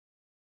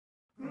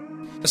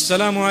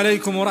السلام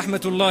عليكم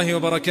ورحمة الله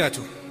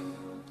وبركاته.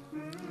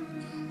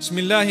 بسم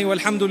الله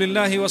والحمد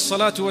لله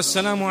والصلاة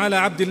والسلام على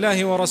عبد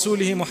الله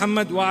ورسوله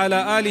محمد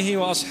وعلى آله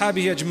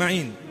وأصحابه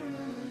أجمعين.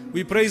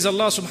 We praise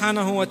Allah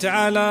subhanahu wa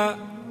ta'ala.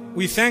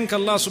 We thank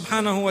Allah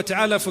subhanahu wa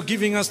ta'ala for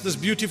giving us this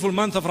beautiful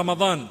month of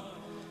Ramadan.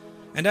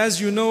 And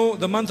as you know,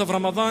 the month of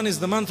Ramadan is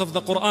the month of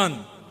the Quran.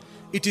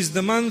 It is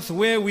the month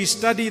where we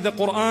study the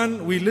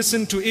Quran, we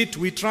listen to it,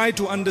 we try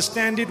to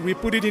understand it, we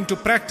put it into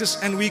practice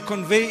and we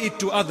convey it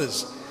to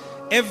others.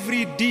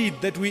 Every deed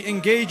that we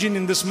engage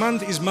in this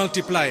month is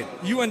multiplied.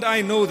 You and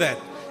I know that.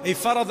 A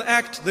farad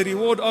act, the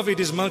reward of it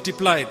is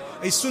multiplied.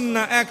 A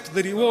sunnah act,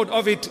 the reward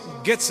of it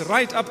gets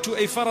right up to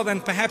a farad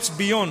and perhaps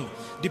beyond,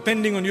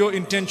 depending on your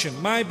intention.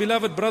 My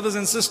beloved brothers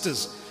and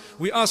sisters,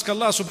 we ask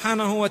Allah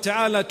subhanahu wa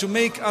ta'ala to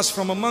make us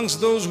from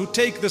amongst those who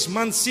take this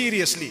month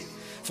seriously.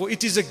 For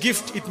it is a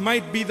gift. It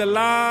might be the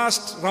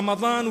last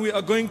Ramadan we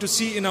are going to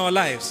see in our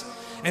lives.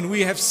 And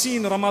we have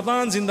seen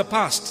Ramadans in the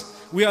past.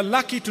 We are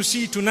lucky to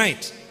see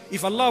tonight.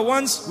 If Allah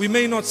wants, we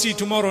may not see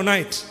tomorrow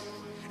night.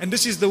 And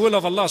this is the will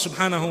of Allah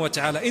subhanahu wa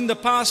ta'ala. In the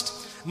past,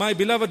 my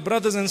beloved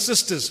brothers and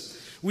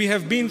sisters, we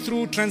have been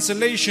through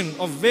translation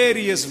of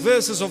various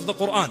verses of the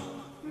Quran.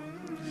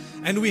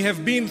 And we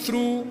have been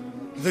through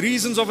the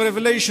reasons of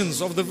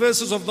revelations of the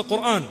verses of the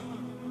Quran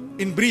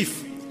in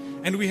brief.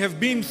 And we have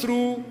been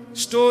through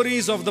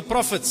stories of the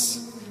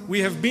prophets. We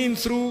have been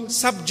through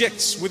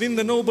subjects within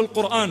the noble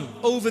Quran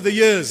over the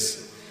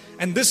years.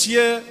 And this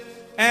year,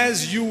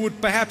 as you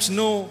would perhaps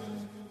know,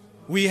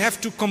 we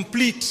have to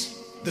complete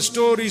the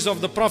stories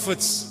of the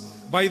prophets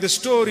by the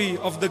story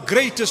of the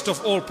greatest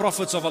of all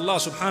prophets of Allah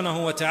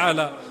subhanahu wa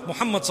ta'ala,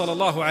 Muhammad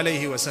sallallahu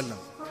alayhi wa sallam.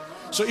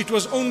 So it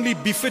was only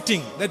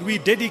befitting that we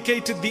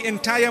dedicated the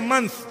entire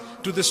month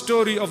to the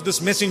story of this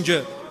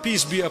messenger,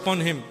 peace be upon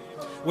him.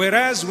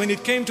 Whereas when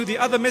it came to the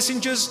other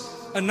messengers,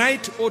 a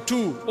night or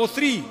two or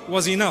three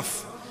was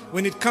enough.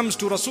 When it comes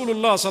to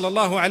Rasulullah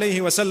sallallahu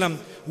alayhi wa sallam,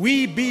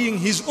 we being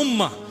his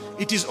ummah,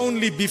 it is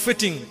only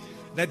befitting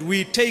that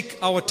we take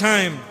our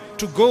time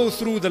to go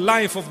through the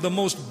life of the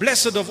most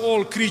blessed of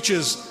all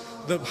creatures,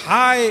 the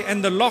high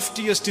and the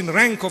loftiest in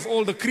rank of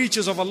all the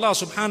creatures of Allah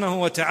subhanahu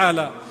wa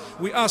ta'ala.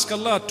 We ask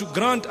Allah to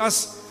grant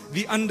us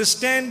the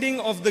understanding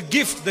of the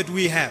gift that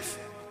we have.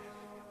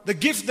 The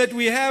gift that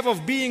we have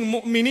of being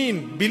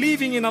mu'mineen,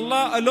 believing in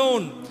Allah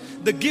alone.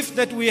 The gift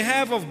that we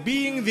have of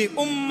being the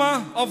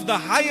ummah of the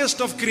highest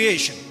of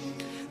creation.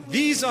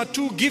 These are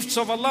two gifts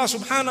of Allah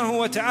subhanahu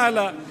wa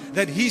ta'ala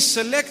that He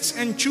selects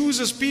and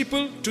chooses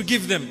people to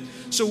give them.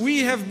 So we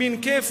have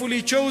been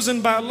carefully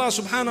chosen by Allah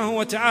subhanahu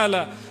wa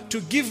ta'ala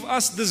to give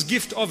us this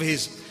gift of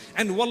His.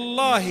 And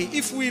wallahi,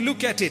 if we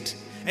look at it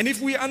and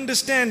if we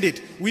understand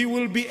it, we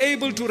will be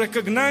able to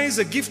recognize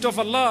the gift of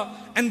Allah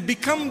and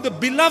become the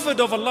beloved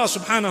of Allah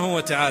subhanahu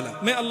wa ta'ala.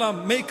 May Allah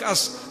make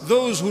us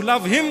those who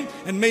love Him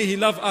and may He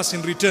love us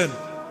in return.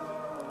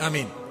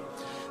 Ameen.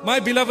 My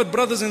beloved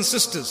brothers and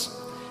sisters,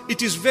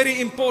 it is very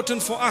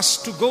important for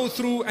us to go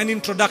through an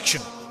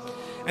introduction.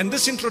 And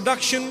this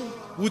introduction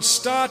would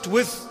start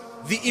with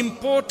the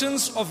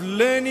importance of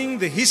learning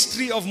the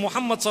history of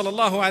Muhammad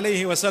sallallahu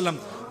alayhi wa sallam.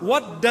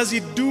 What does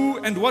it do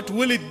and what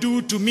will it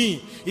do to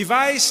me if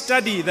I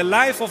study the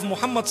life of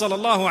Muhammad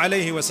sallallahu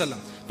alayhi wa sallam?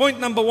 Point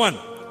number one,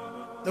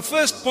 the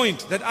first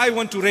point that I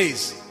want to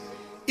raise,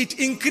 it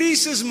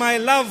increases my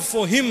love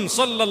for him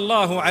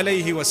sallallahu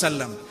alayhi wa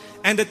sallam.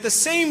 And at the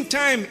same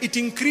time, it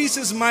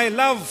increases my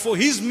love for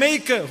his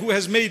maker who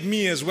has made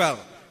me as well,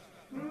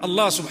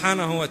 Allah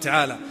subhanahu wa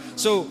ta'ala.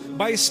 So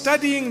by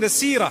studying the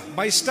seerah,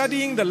 by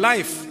studying the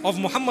life of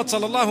Muhammad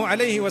sallallahu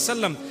alayhi wa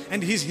sallam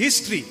and his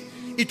history,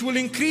 it will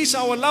increase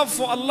our love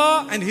for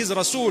Allah and His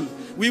Rasul.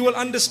 We will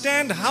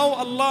understand how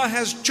Allah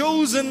has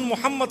chosen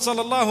Muhammad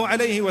sallallahu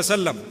alayhi wa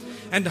sallam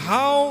and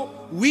how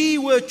we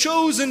were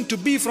chosen to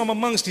be from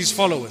amongst His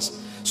followers.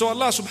 So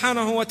Allah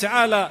subhanahu wa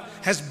ta'ala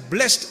has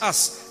blessed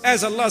us.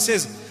 As Allah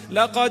says,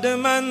 لَقَدْ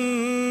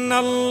مَنَّ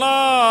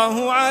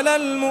اللَّهُ عَلَى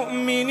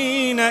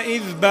الْمُؤْمِنِينَ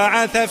إِذْ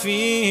بَعَثَ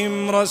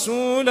فِيهِمْ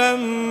رَسُولًا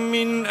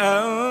مِّنْ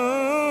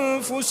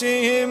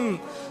أَنفُسِهِمْ.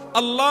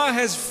 Allah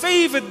has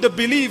favored the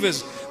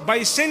believers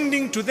by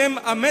sending to them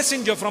a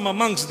messenger from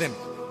amongst them.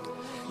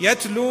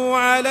 يَتْلُو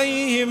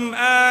عَلَيْهِمْ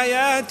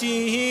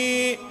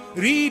آيَاتِهِ,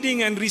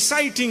 reading and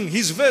reciting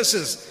His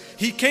verses.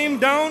 He came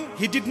down,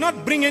 He did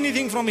not bring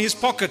anything from His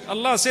pocket.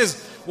 Allah says,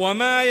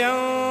 وَمَا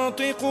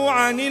يَنطِقُ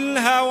عَنِ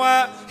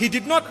الْهَوَىٰ. He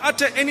did not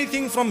utter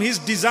anything from his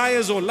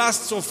desires or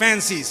lusts or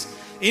fancies.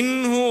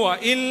 إِنْ هُوَ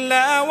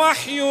إِلَّا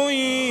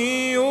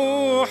وَحْيٌ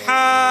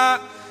يُوحَىٰ.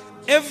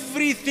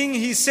 Everything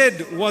He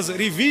said was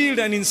revealed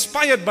and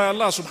inspired by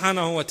Allah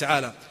subhanahu wa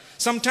ta'ala.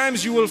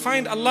 Sometimes you will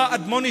find Allah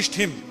admonished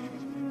him,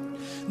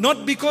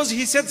 not because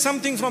he said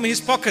something from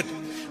his pocket,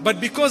 but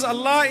because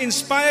Allah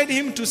inspired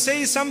him to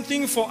say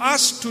something for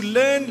us to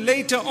learn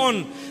later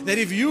on, that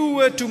if you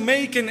were to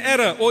make an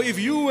error or if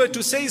you were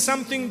to say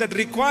something that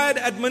required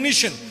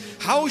admonition,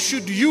 how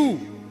should you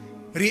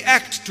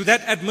react to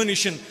that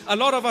admonition? A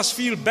lot of us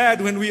feel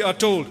bad when we are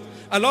told,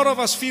 A lot of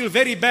us feel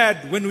very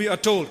bad when we are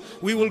told.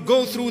 We will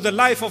go through the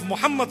life of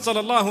Muhammad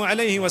sallallahu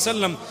alayhi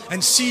wasallam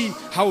and see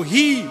how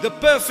he, the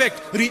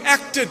perfect,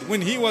 reacted when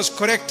he was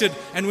corrected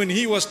and when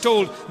he was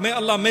told, may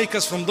Allah make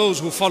us from those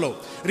who follow.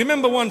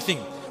 Remember one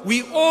thing.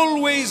 We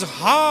always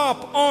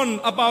harp on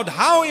about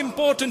how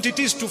important it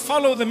is to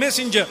follow the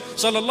Messenger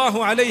sallallahu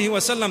alayhi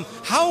wasallam.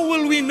 How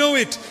will we know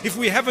it if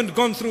we haven't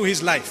gone through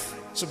his life?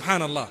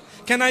 Subhanallah.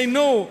 Can I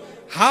know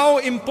how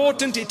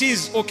important it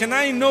is, or can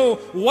I know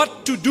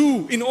what to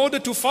do in order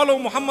to follow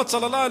Muhammad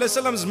sallallahu alaihi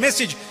wasallam's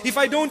message if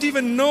I don't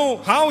even know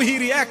how he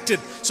reacted?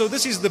 So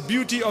this is the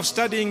beauty of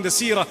studying the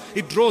seerah.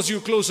 It draws you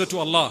closer to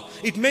Allah.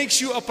 It makes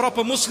you a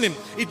proper Muslim.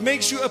 It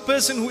makes you a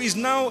person who is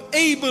now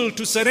able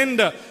to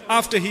surrender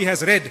after he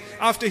has read,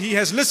 after he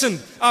has listened,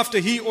 after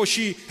he or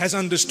she has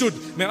understood.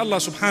 May Allah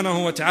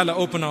subhanahu wa ta'ala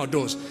open our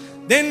doors.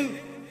 Then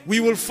we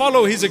will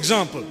follow his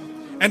example,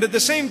 and at the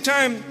same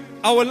time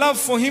our love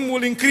for him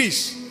will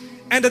increase.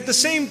 And at the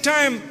same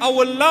time,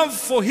 our love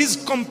for his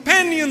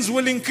companions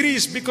will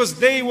increase, because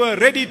they were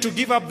ready to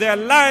give up their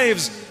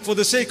lives for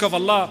the sake of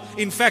Allah.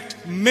 In fact,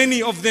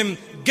 many of them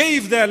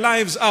gave their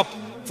lives up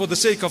for the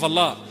sake of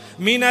Allah.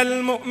 مِنَ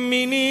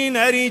الْمُؤْمِنِينَ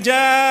رِجَالٌ.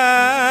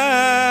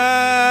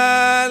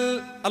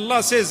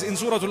 Allah says in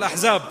Surah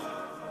Al-Ahzab,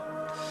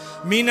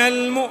 مِنَ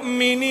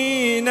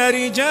الْمُؤْمِنِينَ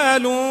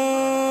رِجَالٌ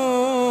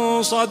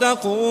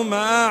صَدَقُوا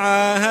مَا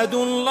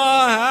عَاهَدُوا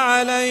اللَّهَ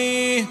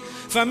عَلَيْهِ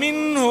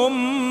فمنهم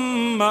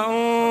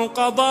من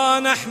قضى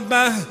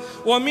نحبه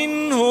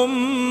ومنهم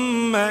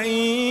من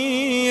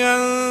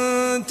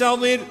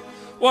ينتظر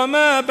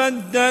وما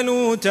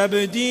بدلوا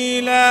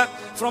تبديلا.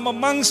 From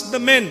amongst the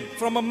men,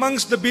 from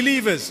amongst the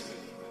believers,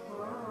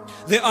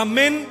 there are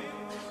men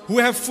who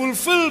have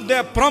fulfilled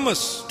their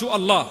promise to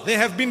Allah. They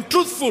have been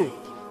truthful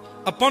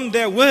upon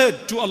their word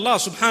to Allah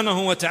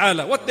subhanahu wa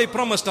ta'ala. What they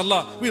promised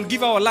Allah, we'll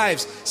give our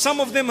lives. Some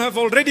of them have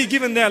already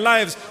given their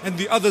lives, and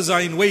the others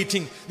are in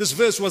waiting. This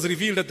verse was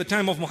revealed at the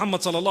time of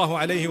Muhammad sallallahu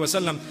alayhi wa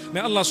sallam.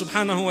 May Allah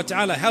subhanahu wa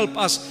ta'ala help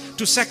us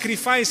to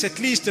sacrifice at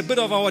least a bit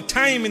of our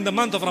time in the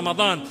month of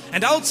Ramadan,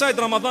 and outside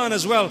Ramadan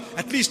as well,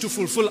 at least to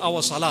fulfill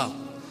our salah.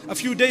 A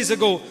few days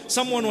ago,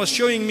 someone was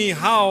showing me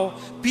how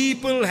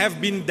people have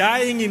been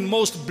dying in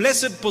most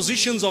blessed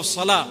positions of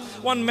salah.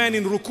 One man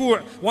in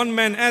ruku', one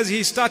man as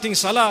he's starting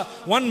salah,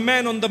 one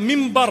man on the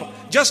mimbar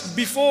just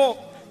before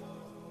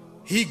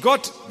he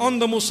got on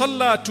the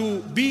musalla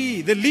to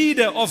be the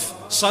leader of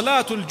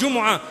Salatul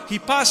Jumu'ah. He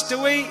passed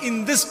away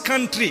in this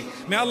country.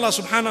 May Allah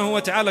subhanahu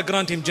wa ta'ala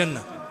grant him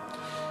Jannah.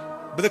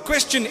 But the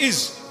question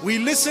is, we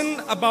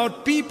listen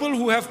about people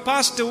who have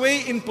passed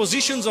away in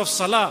positions of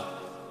salah.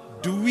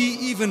 Do we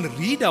even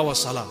read our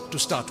salah to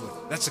start with?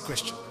 That's the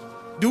question.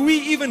 Do we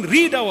even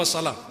read our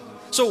salah?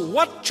 So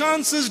what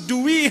chances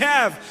do we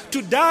have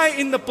to die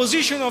in the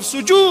position of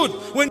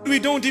sujood when we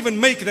don't even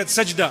make that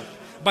sajda?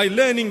 By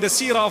learning the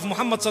seerah of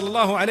Muhammad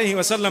sallallahu alayhi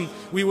wa sallam,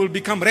 we will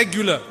become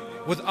regular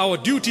with our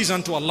duties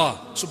unto Allah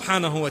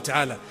subhanahu wa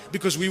ta'ala,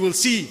 because we will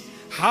see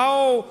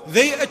how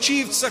they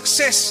achieved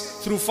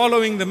success through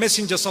following the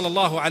Messenger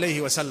sallallahu alayhi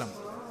wa sallam.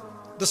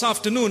 This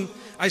afternoon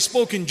I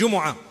spoke in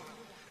Jumu'ah,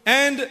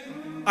 and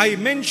I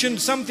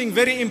mentioned something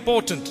very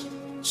important,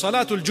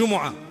 Salatul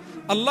Jumu'ah.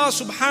 Allah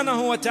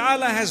subhanahu wa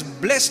ta'ala has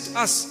blessed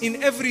us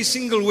in every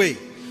single way.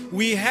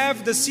 We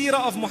have the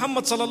seerah of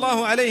Muhammad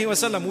sallallahu alayhi wa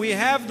sallam. We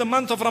have the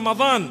month of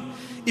Ramadan.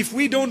 If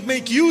we don't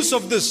make use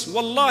of this,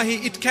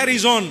 wallahi, it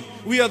carries on.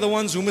 We are the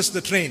ones who miss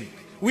the train.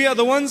 We are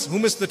the ones who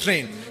miss the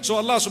train. So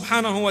Allah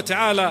subhanahu wa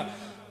ta'ala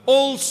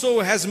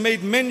also has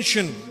made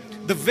mention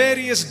the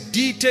various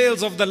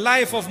details of the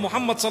life of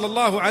Muhammad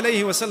sallallahu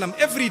alayhi wa sallam.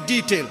 Every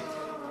detail.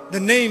 The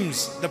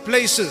names, the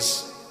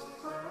places,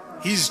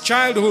 his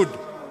childhood,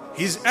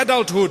 his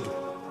adulthood,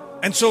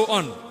 and so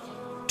on.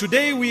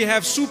 Today we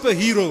have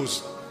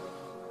superheroes.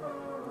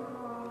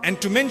 And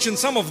to mention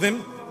some of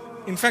them,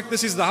 in fact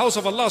this is the house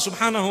of Allah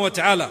subhanahu wa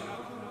ta'ala.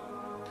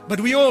 But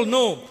we all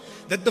know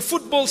that the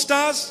football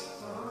stars,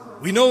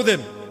 we know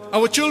them.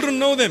 Our children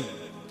know them.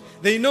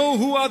 They know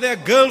who are their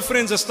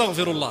girlfriends,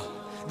 astaghfirullah.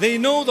 They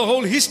know the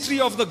whole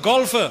history of the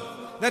golfer,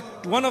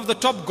 that one of the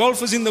top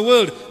golfers in the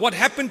world, what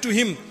happened to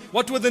him,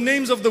 what were the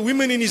names of the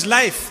women in his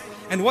life,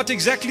 and what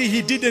exactly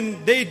he did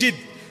and they did.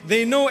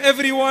 They know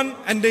everyone,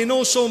 and they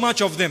know so much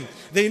of them.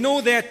 They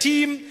know their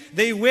team.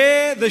 They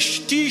wear the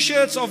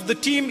t-shirts of the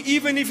team,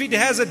 even if it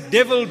has a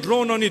devil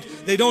drawn on it,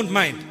 they don't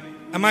mind.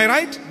 Am I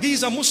right?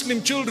 These are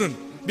Muslim children,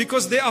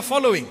 because they are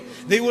following.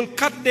 They will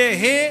cut their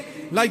hair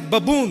like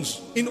baboons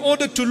in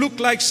order to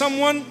look like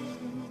someone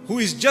who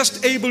is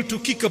just able to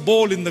kick a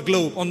ball in the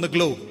globe, on the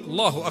globe.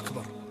 Allahu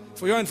Akbar.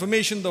 For your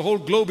information, the whole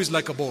globe is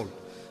like a ball.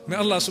 May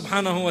Allah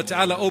subhanahu wa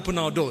ta'ala open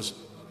our doors.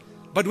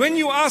 But when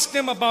you ask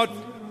them about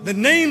the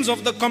names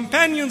of the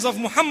companions of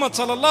Muhammad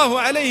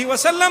sallallahu alayhi wa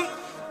sallam,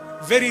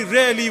 very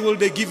rarely will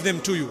they give them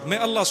to you. May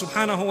Allah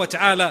subhanahu wa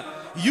ta'ala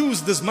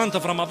use this month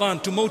of Ramadan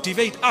to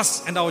motivate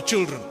us and our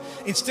children.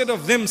 Instead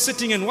of them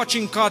sitting and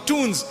watching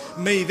cartoons,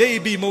 may they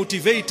be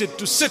motivated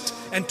to sit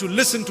and to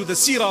listen to the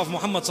seerah of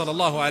Muhammad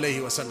sallallahu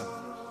alayhi wa sallam.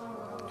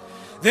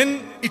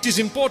 Then it is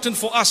important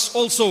for us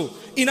also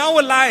in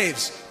our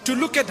lives to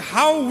look at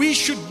how we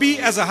should be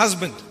as a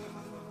husband.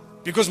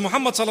 Because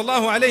Muhammad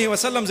sallallahu alayhi wa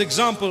sallam's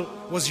example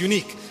was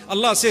unique.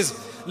 Allah says,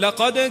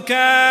 لَقَدْ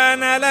كَانَ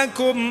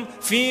لَكُمْ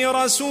فِي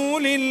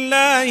رَسُولِ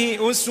اللَّهِ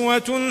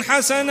أُسْوَةٌ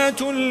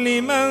حَسَنَةٌ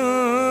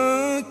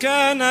لِمَنْ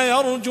كَانَ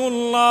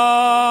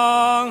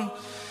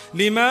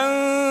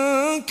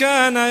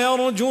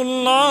يَرْجُو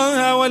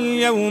اللَّهَ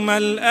وَالْيَوْمَ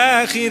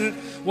الْآخِرِ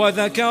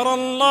وَذَكَرَ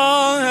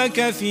اللَّهَ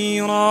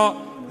كَثِيرًا.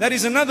 That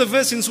is another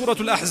verse in Surah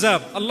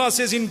Al-Ahzab. Allah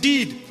says,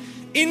 indeed,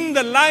 in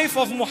the life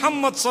of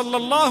Muhammad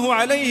sallallahu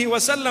alayhi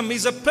wasallam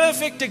is a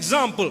perfect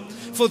example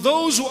for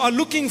those who are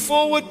looking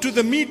forward to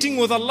the meeting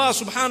with Allah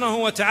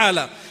subhanahu wa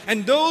ta'ala,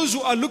 and those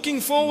who are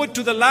looking forward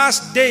to the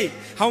last day.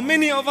 How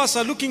many of us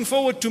are looking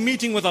forward to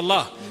meeting with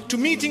Allah, to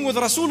meeting with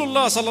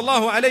Rasulullah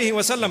sallallahu alayhi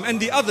wasallam and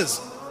the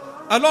others?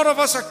 A lot of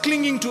us are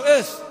clinging to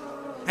earth,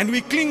 and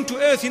we cling to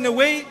earth in a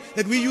way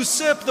that we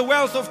usurp the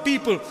wealth of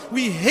people.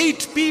 We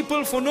hate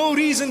people for no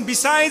reason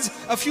besides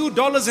a few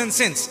dollars and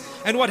cents.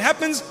 And what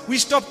happens? We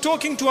stop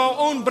talking to our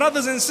own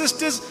brothers and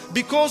sisters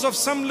because of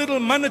some little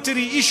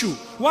monetary issue.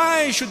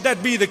 Why should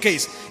that be the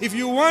case? If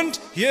you want,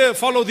 here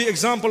follow the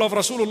example of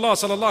Rasulullah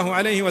sallallahu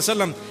alayhi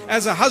wasallam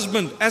as a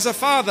husband, as a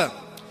father,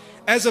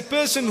 as a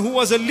person who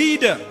was a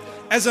leader,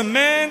 as a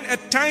man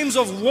at times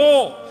of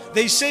war.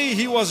 They say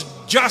he was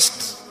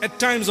just at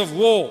times of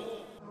war.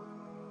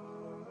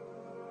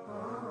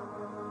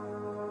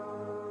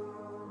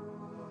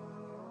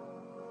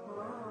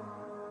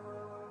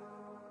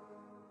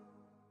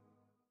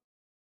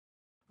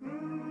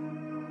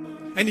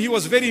 And he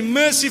was very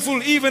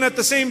merciful even at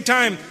the same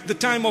time, the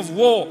time of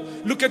war.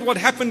 Look at what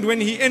happened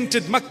when he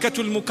entered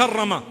Makkatul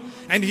Mukarramah.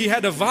 And he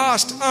had a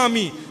vast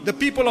army. The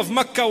people of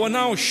Makkah were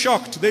now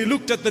shocked. They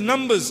looked at the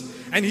numbers.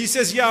 And he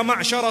says, Ya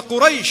ma'shara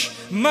Quraysh,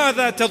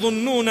 ماذا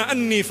تظنون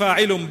أني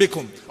فاعل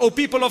بكم? O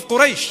people of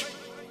Quraysh.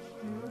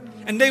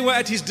 And they were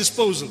at his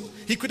disposal.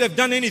 He could have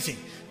done anything.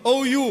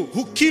 O you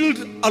who killed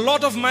a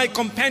lot of my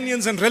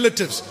companions and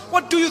relatives,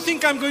 what do you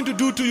think I'm going to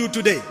do to you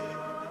today?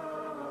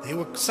 They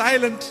were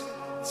silent.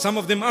 Some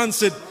of them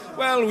answered,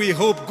 well, we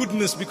hope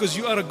goodness because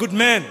you are a good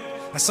man,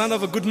 a son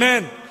of a good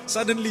man.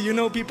 Suddenly, you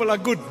know, people are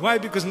good. Why?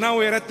 Because now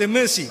we're at their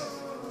mercy.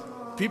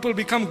 People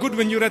become good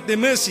when you're at their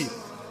mercy.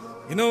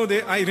 You know,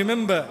 I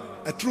remember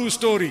a true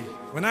story.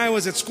 When I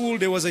was at school,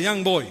 there was a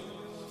young boy.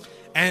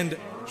 And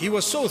he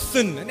was so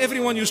thin and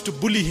everyone used to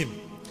bully him.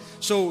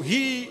 So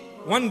he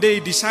one day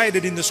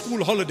decided in the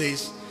school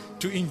holidays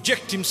to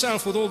inject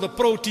himself with all the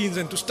proteins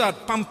and to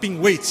start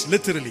pumping weights,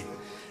 literally.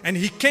 And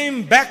he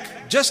came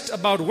back just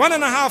about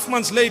 1.5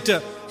 months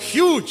later,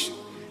 huge.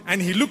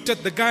 And he looked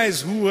at the guys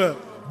who were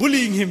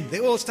bullying him. They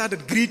all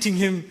started greeting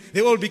him.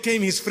 They all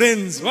became his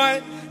friends.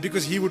 Why?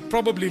 Because he would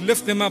probably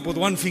lift them up with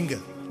one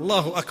finger.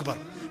 Allahu Akbar.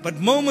 But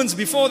moments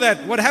before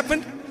that, what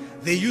happened?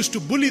 They used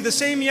to bully the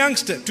same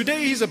youngster.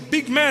 Today he's a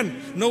big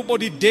man.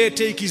 Nobody dare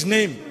take his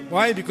name.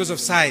 Why? Because of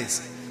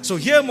size. So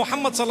here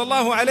Muhammad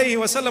sallallahu alayhi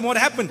wasallam, what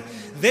happened?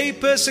 They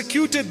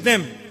persecuted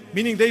them.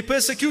 Meaning they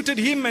persecuted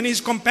him and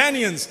his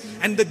companions.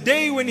 And the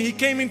day when he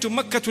came into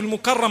Makkatul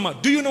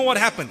Mukarramah, do you know what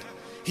happened?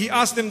 He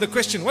asked them the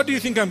question, what do you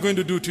think I'm going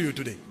to do to you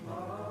today?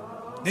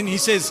 Then he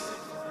says,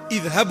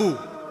 اذهبوا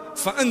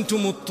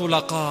فأنتم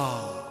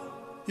الطلقاء.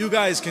 You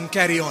guys can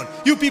carry on.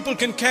 You people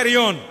can carry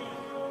on.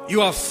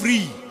 You are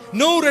free.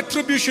 No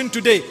retribution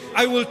today.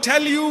 I will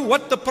tell you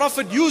what the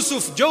Prophet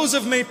Yusuf,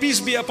 Joseph, may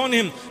peace be upon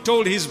him,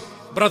 told his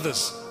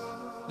brothers.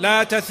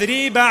 لا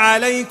تثريب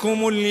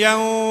عليكم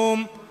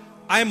اليوم.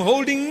 I am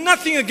holding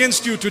nothing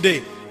against you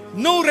today.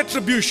 No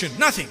retribution,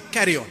 nothing.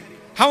 Carry on.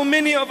 How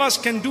many of us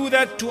can do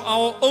that to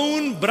our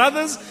own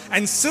brothers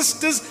and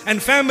sisters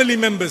and family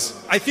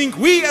members? I think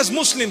we as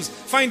Muslims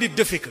find it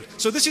difficult.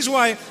 So this is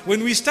why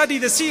when we study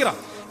the seerah,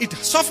 it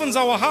softens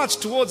our hearts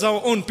towards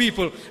our own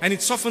people, and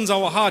it softens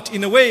our heart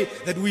in a way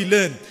that we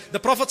learn. The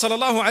Prophet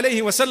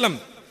ﷺ,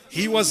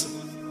 he was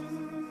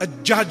a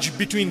judge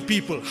between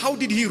people. How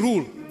did he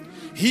rule?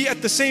 He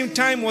at the same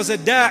time was a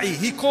da'i.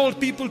 He called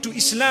people to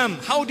Islam.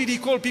 How did he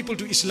call people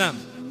to Islam?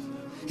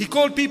 He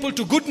called people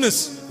to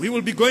goodness. We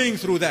will be going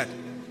through that.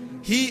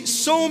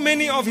 So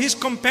many of his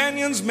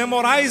companions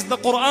memorized the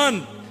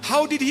Quran.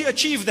 How did he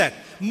achieve that?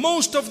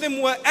 Most of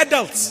them were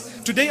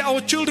adults. Today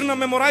our children are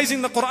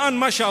memorizing the Quran,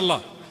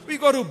 mashallah. We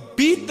got to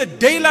beat the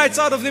daylights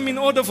out of them in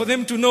order for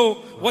them to know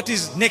what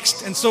is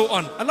next and so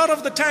on. A lot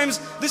of the times,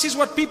 this is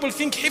what people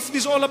think hifd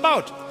is all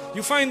about.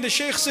 You find the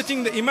sheikh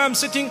sitting, the imam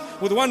sitting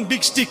with one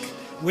big stick.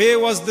 Where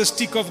was the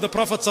stick of the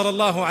Prophet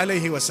sallallahu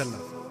alaihi wasallam?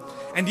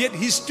 And yet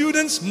his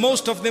students,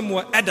 most of them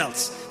were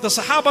adults. The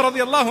Sahaba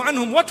radiallahu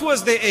anhum, what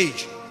was their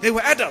age? They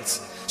were adults.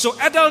 So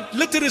adult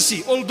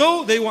literacy,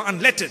 although they were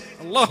unlettered.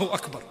 Allahu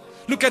Akbar.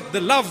 Look at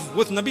the love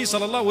with Nabi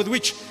sallallahu, with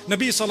which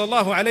Nabi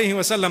sallallahu alaihi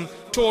wasallam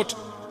taught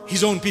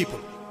his own people.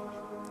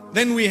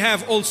 Then we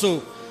have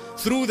also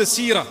through the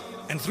seerah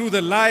and through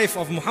the life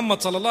of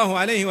Muhammad sallallahu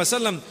alaihi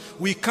wasallam,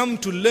 we come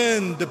to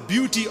learn the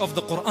beauty of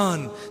the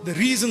Quran, the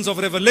reasons of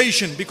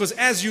revelation. Because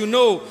as you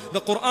know,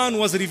 the Quran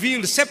was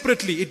revealed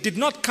separately. It did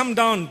not come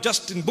down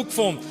just in book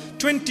form.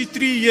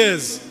 23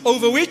 years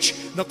over which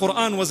the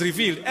Quran was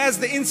revealed. As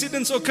the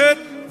incidents occurred,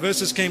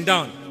 verses came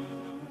down.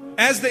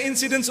 As the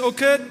incidents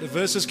occurred, the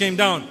verses came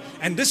down.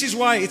 And this is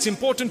why it's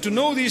important to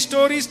know these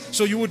stories,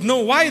 so you would know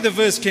why the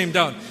verse came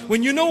down.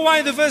 When you know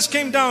why the verse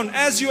came down,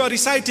 as you are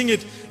reciting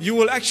it, you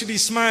will actually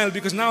smile,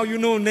 because now you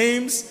know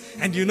names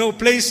and you know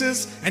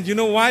places and you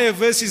know why a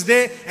verse is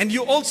there, and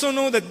you also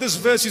know that this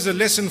verse is a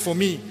lesson for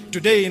me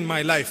today in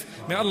my life.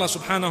 May Allah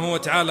subhanahu wa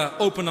ta'ala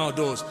open our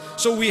doors.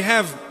 So we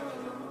have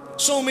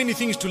so many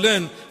things to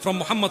learn from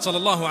Muhammad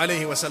sallallahu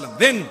alayhi wa sallam.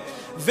 Then,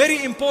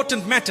 very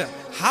important matter,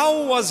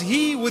 how was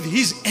he with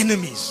his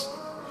enemies?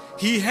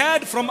 He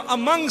had from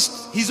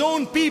amongst his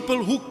own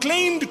people who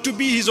claimed to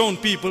be his own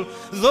people,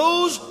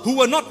 those who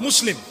were not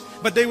Muslim,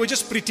 but they were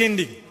just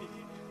pretending.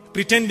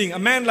 A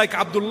man like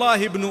Abdullah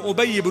ibn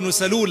Ubay ibn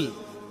Salul,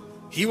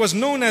 he was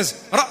known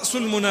as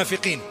Ra'sul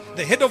Munafiqeen,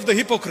 the head of the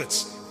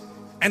hypocrites.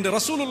 And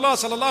Rasulullah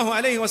sallallahu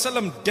alayhi wa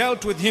sallam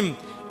dealt with him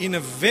in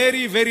a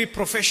very, very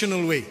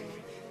professional way.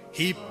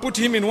 He put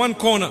him in one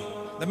corner.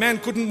 The man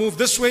couldn't move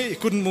this way, he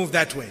couldn't move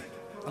that way.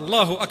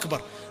 Allahu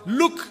Akbar.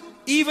 Look,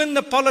 even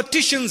the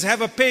politicians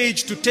have a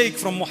page to take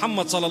from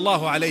Muhammad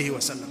sallallahu alayhi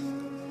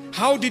wasallam.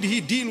 How did he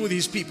deal with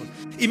his people?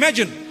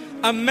 Imagine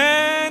a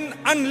man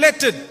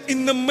unlettered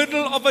in the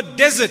middle of a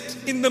desert,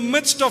 in the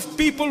midst of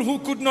people who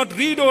could not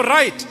read or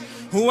write.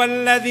 هو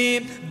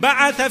الذي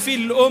بعث في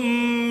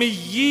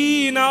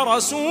الأميين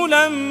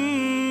رسولا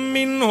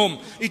منهم.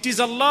 It is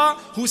Allah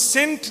who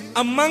sent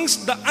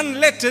amongst the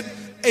unlettered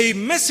a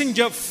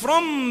messenger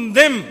from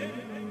them.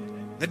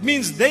 That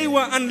means they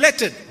were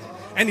unlettered,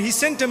 and he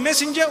sent a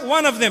messenger,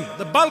 one of them.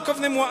 The bulk of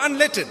them were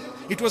unlettered.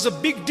 It was a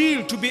big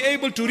deal to be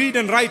able to read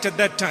and write at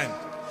that time.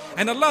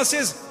 And Allah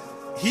says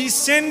he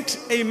sent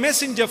a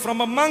messenger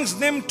from amongst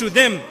them to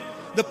them.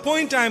 The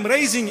point I'm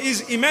raising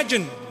is,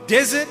 imagine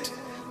desert,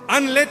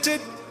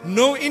 unlettered,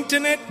 no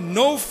internet,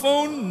 no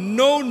phone,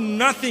 no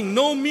nothing,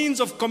 no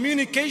means of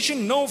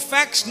communication, no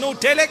fax, no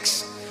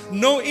telex,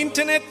 no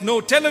internet,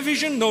 no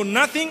television, no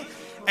nothing.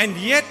 And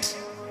yet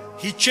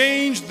he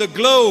changed the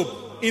globe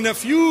in a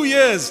few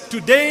years.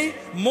 Today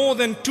more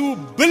than 2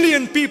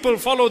 billion people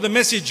follow the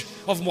message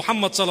of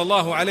Muhammad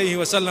sallallahu alayhi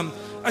wa sallam.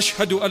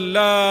 Ashhadu an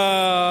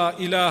la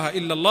ilaha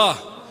illallah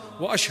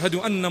wa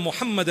ashhadu anna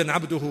Muhammadan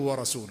abduhu wa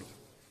rasuluh.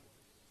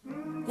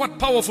 What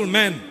powerful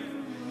man.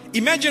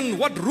 Imagine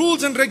what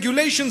rules and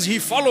regulations he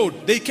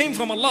followed. They came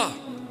from Allah.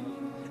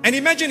 And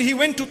imagine he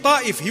went to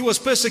Ta'if, he was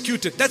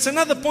persecuted. That's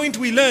another point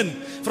we learn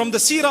from the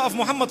seerah of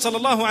Muhammad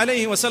sallallahu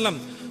alayhi wa sallam.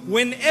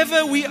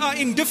 Whenever we are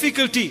in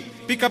difficulty,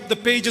 pick up the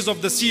pages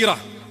of the seerah,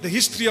 the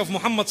history of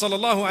Muhammad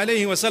sallallahu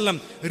alayhi wa sallam.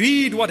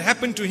 Read what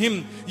happened to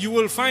him. You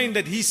will find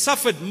that he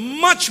suffered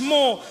much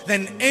more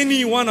than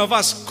any one of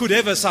us could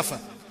ever suffer.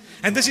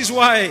 And this is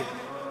why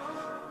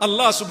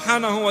Allah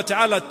subhanahu wa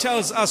ta'ala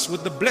tells us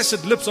with the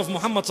blessed lips of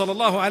Muhammad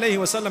sallallahu alayhi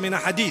wa sallam in a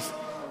hadith,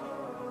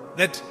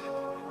 that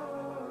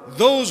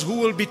those who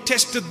will be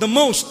tested the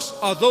most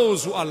are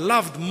those who are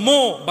loved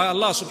more by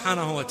Allah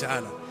subhanahu wa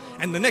ta'ala.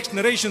 And the next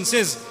narration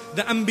says,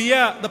 the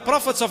Anbiya, the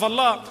prophets of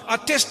Allah, are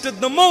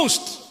tested the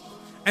most.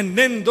 And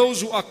then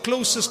those who are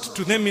closest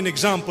to them in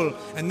example,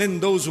 and then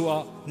those who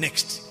are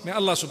next. May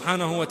Allah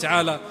subhanahu wa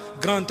ta'ala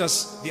grant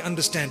us the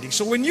understanding.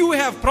 So when you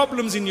have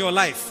problems in your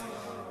life,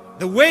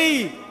 the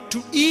way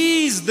to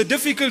ease the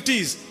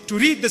difficulties, to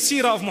read the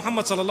seerah of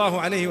Muhammad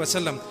sallallahu alayhi wa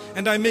sallam.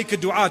 And I make a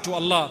dua to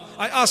Allah.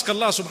 I ask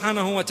Allah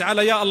subhanahu wa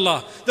ta'ala, Ya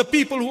Allah, the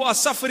people who are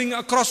suffering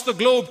across the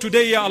globe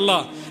today, Ya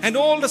Allah, and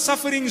all the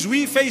sufferings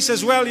we face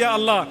as well, Ya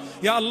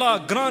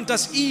Allah, grant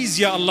us ease,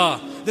 Ya Allah.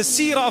 The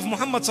seerah of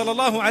Muhammad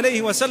sallallahu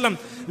alayhi wa sallam,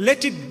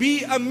 let it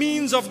be a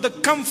means of the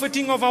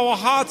comforting of our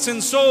hearts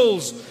and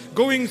souls.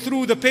 Going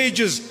through the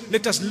pages,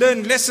 let us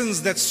learn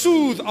lessons that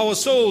soothe our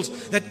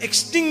souls, that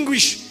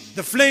extinguish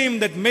the flame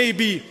that may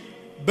be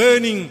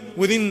burning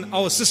within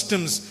our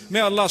systems.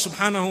 May Allah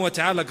subhanahu wa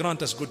ta'ala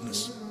grant us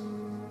goodness.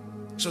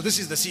 So this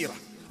is the seerah.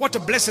 What a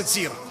blessed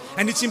seerah.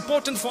 And it's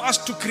important for us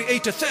to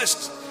create a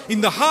thirst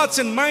in the hearts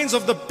and minds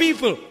of the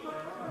people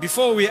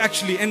before we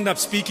actually end up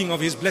speaking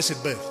of his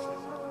blessed birth.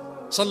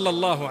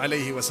 Sallallahu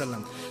alayhi wa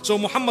sallam. So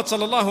Muhammad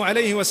sallallahu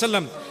alayhi wa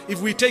sallam,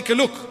 if we take a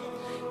look,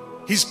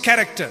 his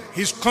character,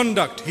 his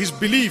conduct, his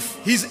belief,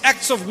 his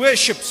acts of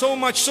worship, so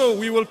much so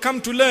we will come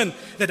to learn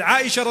that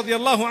Aisha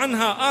radiallahu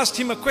anha asked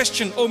him a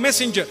question, O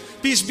Messenger,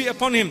 peace be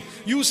upon him,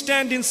 you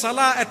stand in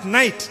salah at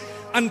night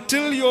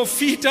until your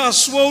feet are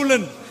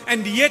swollen,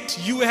 and yet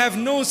you have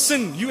no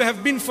sin, you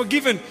have been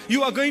forgiven,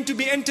 you are going to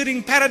be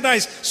entering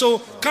paradise, so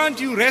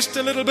can't you rest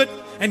a little bit?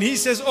 And he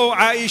says, Oh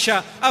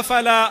Aisha,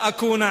 afala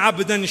akuna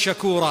abdan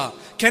shakura.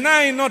 Can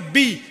I not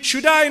be,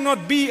 should I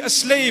not be a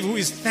slave who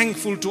is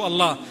thankful to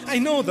Allah? I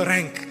know the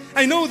rank,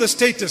 I know the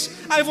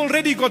status, I've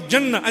already got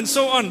Jannah and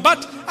so on,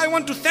 but I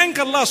want to thank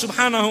Allah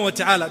subhanahu wa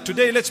ta'ala.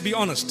 Today, let's be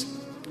honest.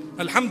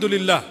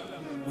 Alhamdulillah,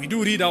 we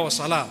do read our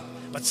salah,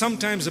 but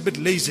sometimes a bit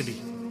lazily.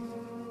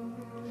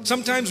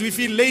 Sometimes we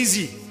feel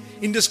lazy.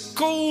 In this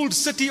cold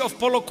city of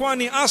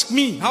Polokwane, ask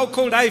me how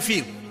cold I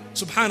feel.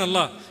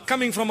 Subhanallah,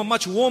 coming from a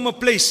much warmer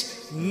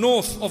place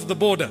north of the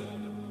border.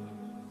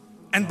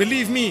 And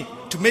believe me,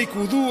 to make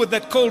wudu with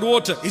that cold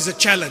water is a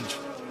challenge.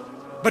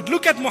 But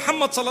look at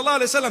Muhammad sallallahu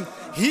alaihi wasallam.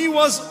 He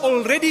was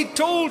already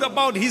told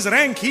about his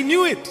rank. He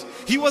knew it.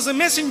 He was a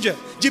messenger.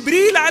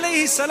 Jibreel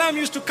alayhi salam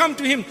used to come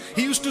to him.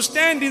 He used to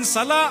stand in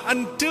salah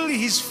until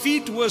his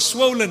feet were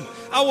swollen.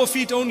 Our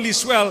feet only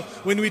swell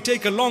when we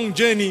take a long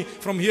journey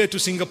from here to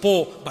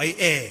Singapore by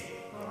air.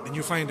 Then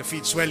you find the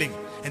feet swelling.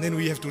 And then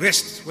we have to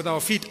rest with our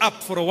feet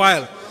up for a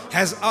while.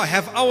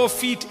 Have our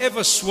feet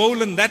ever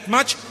swollen that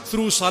much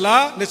through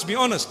salah? Let's be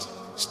honest.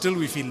 Still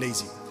we feel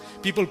lazy.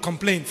 People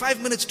complain,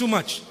 5 minutes too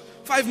much,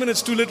 5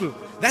 minutes too little.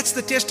 That's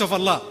the test of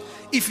Allah.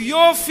 If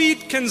your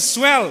feet can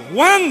swell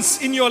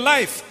once in your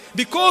life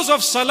because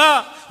of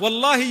salah,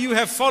 wallahi, you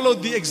have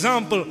followed the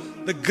example,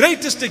 the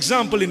greatest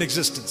example in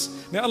existence.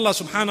 May Allah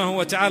subhanahu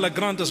wa ta'ala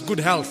grant us good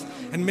health,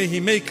 and may He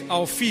make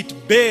our feet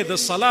bear the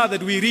salah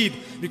that we read,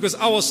 because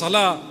our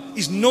salah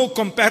is no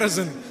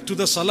comparison to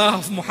the salah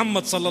of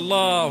Muhammad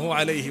sallallahu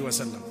alayhi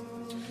wasallam.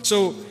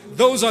 So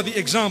those are the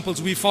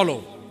examples we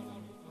follow.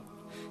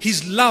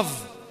 His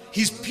love,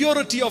 his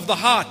purity of the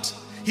heart,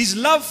 his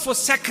love for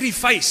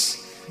sacrifice.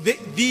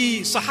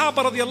 The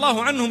Sahaba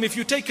radiallahu anhum, if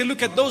you take a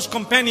look at those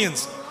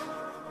companions,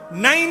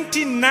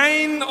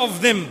 99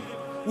 of them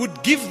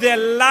would give their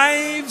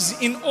lives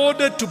in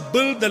order to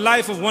build the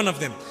life of one of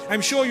them.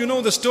 I'm sure you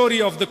know the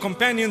story of the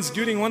companions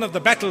during one of the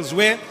battles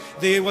where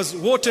there was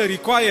water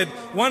required.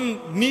 One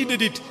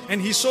needed it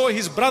and he saw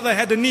his brother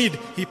had a need,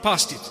 he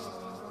passed it.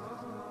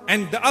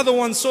 And the other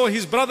one saw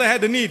his brother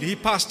had a need, he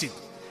passed it.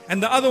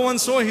 And the other one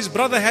saw his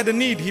brother had a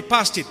need, he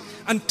passed it.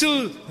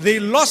 Until they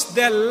lost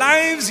their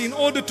lives in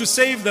order to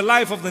save the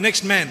life of the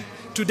next man.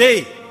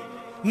 Today,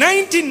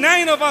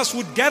 99 of us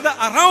would gather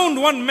around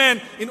one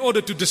man in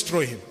order to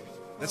destroy him.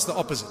 That's the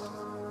opposite.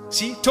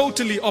 See,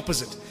 totally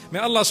opposite. May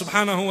Allah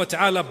subhanahu wa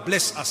ta'ala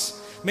bless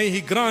us. May He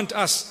grant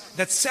us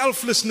that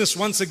selflessness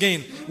once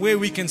again, where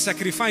we can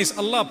sacrifice.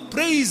 Allah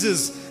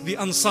praises the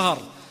Ansar.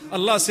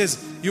 Allah says,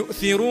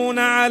 يُؤْثِرُونَ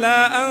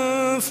عَلَىٰ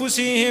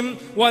أَنفُسِهِمْ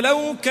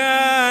وَلَوْ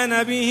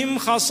كَانَ بِهِمْ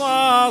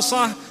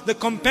خَصَاصَةٌ. The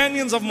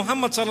companions of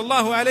Muhammad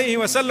sallallahu alayhi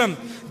wa sallam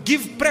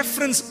give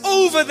preference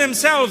over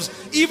themselves,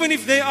 even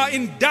if they are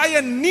in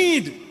dire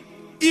need.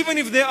 Even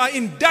if they are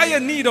in dire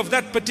need of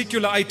that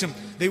particular item,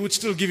 they would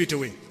still give it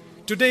away.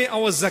 Today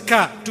our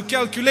zakah, to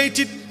calculate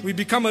it, we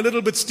become a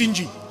little bit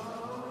stingy.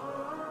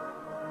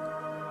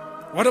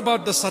 What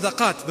about the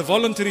sadaqat, the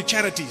voluntary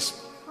charities?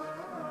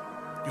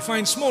 You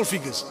find small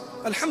figures.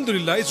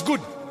 Alhamdulillah, it's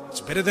good.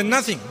 It's better than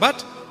nothing.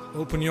 But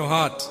open your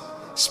heart,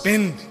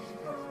 spend.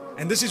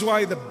 And this is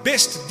why the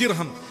best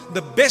dirham,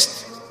 the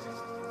best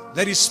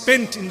that is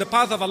spent in the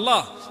path of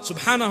Allah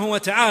subhanahu wa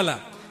ta'ala,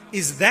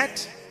 is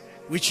that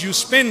which you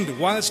spend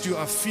whilst you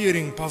are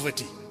fearing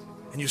poverty.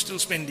 And you're still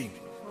spending.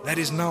 That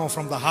is now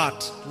from the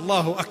heart.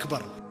 Allahu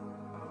Akbar.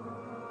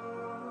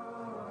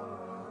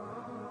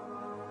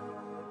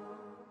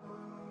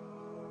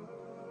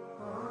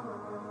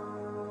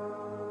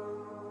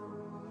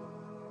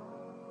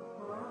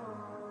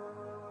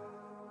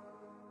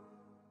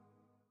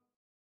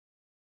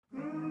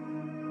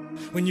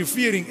 When you're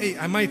fearing, hey,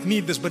 I might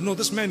need this, but no,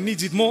 this man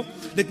needs it more.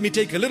 Let me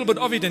take a little bit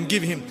of it and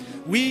give him.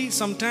 We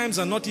sometimes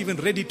are not even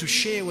ready to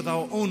share with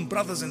our own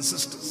brothers and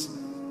sisters.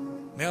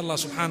 May Allah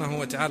subhanahu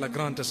wa ta'ala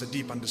grant us a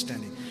deep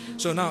understanding.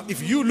 So now,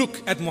 if you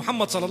look at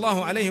Muhammad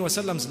sallallahu alayhi wa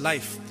sallam's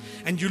life,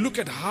 and you look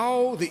at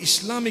how the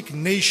Islamic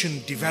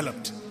nation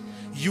developed,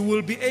 you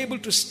will be able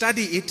to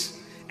study it,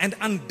 and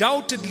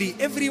undoubtedly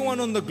everyone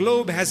on the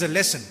globe has a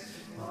lesson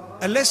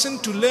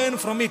to learn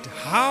from it,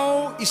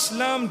 how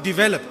Islam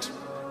developed.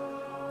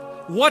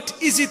 What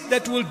is it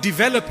that will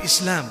develop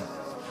Islam?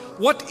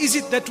 What is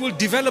it that will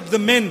develop the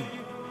men?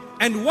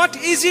 And what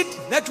is it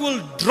that will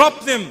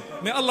drop them?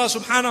 May Allah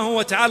subhanahu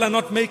wa ta'ala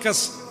not make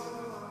us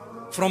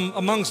from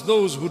amongst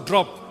those who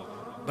drop,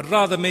 but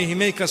rather may He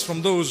make us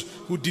from those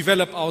who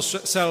develop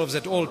ourselves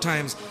at all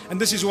times. And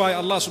this is why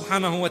Allah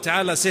subhanahu wa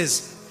ta'ala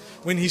says,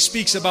 when He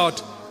speaks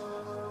about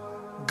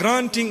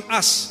granting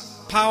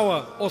us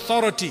power,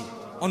 authority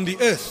on the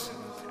earth,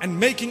 and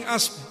making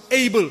us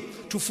able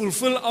to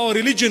fulfill our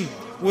religion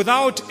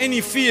without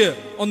any fear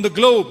on the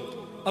globe,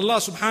 Allah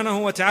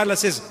subhanahu wa ta'ala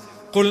says,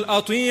 قُلْ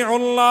أَطِيعُوا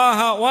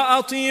اللَّهَ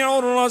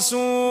وَأَطِيعُوا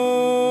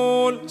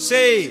الرَّسُولَ.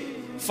 Say,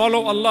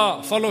 follow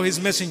Allah, follow His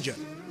messenger.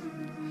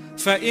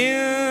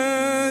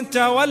 فَإِن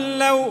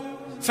تَوَلَّوْا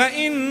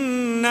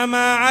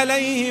فَإِنَّمَا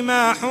عَلَيْهِ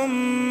مَا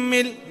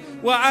حُمِّلْ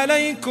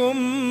وَعَلَيْكُمْ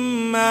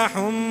مَا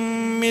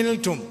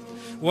حُمِّلْتُمْ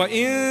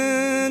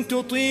وَإِن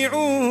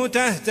تُطِيعُوهُ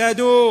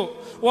تَهْتَدُوا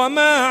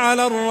وَمَا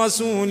عَلَى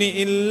الرَّسُولِ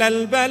إِلَّا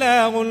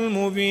الْبَلَاغُ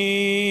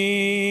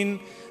الْمُبِينُ.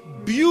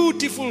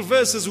 Beautiful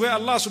verses where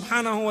Allah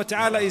subhanahu wa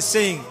ta'ala is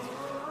saying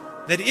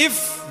that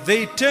if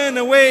they turn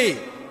away,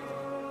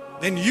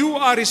 then you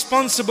are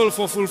responsible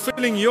for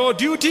fulfilling your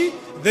duty,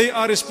 they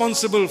are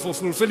responsible for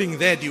fulfilling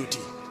their duty.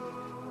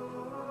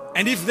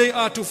 And if they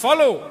are to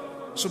follow,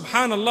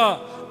 subhanallah,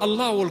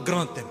 Allah will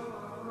grant them.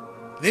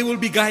 They will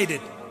be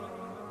guided.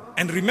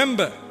 And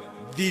remember,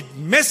 the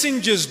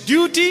messenger's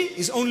duty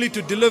is only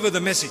to deliver the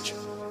message.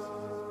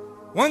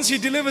 Once he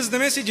delivers the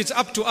message, it's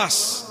up to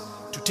us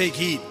to take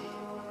heed.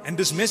 And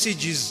this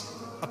message is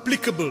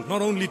applicable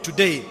not only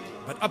today,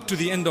 but up to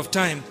the end of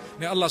time.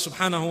 May Allah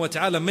subhanahu wa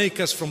ta'ala make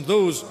us from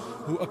those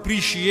who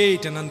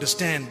appreciate and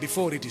understand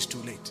before it is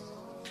too late.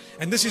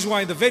 And this is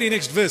why the very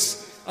next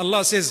verse,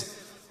 Allah says,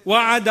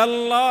 وَعَدَ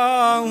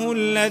اللَّهُ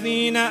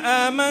الَّذِينَ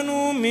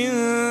آمَنُوا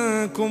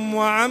مِنكُمْ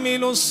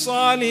وَعَمِلُوا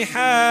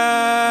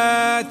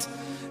الصَّالِحَاتِ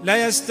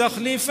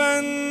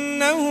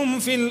لَيَسْتَخْلِفَنَّهُمْ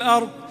فِي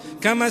الْأَرْضِ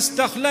كَمَا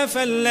اسْتَخْلَفَ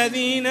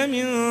الَّذِينَ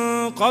مِنْ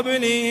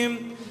قَبْلِهِمْ.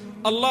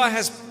 Allah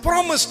has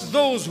promised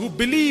those who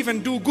believe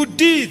and do good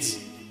deeds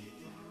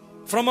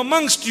from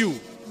amongst you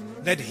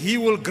that He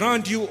will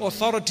grant you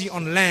authority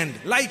on land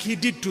like He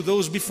did to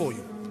those before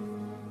you.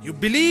 You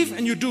believe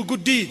and you do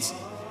good deeds.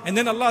 And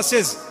then Allah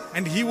says,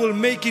 and He will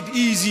make it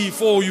easy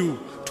for you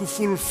to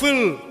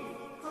fulfill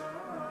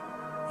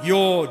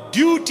your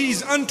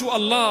duties unto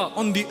Allah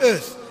on the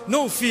earth.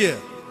 No fear.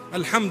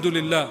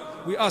 Alhamdulillah.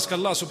 We ask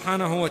Allah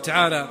subhanahu wa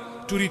ta'ala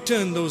to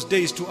return those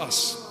days to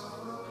us.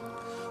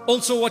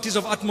 Also, what is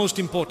of utmost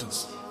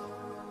importance?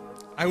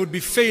 I would be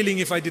failing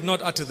if I did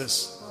not utter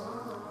this.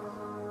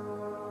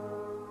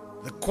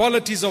 The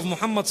qualities of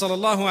Muhammad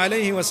sallallahu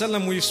alayhi wa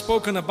sallam, we've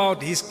spoken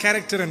about his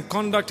character and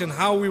conduct and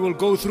how we will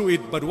go through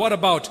it. But what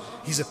about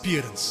his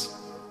appearance?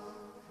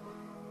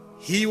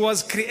 He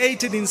was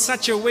created in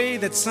such a way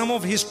that some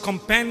of his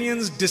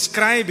companions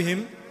describe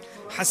him.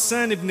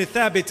 Hassan ibn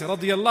Thabit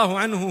radiyallahu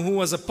anhu, who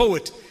was a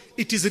poet,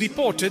 it is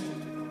reported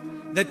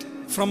that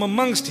from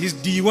amongst his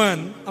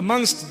diwan,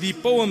 amongst the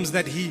poems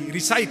that he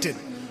recited,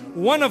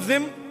 one of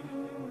them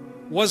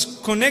was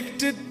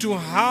connected to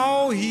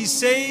how he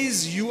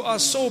says, you are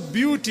so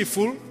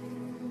beautiful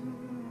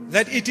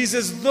that it is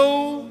as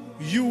though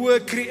you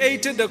were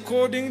created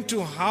according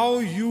to how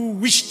you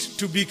wished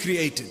to be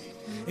created.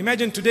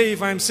 Imagine today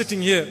if I'm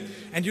sitting here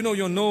and you know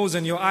your nose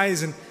and your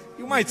eyes, and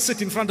you might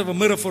sit in front of a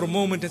mirror for a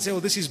moment and say,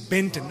 oh, this is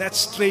bent and that's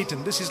straight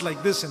and this is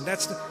like this and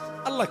that's...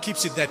 Allah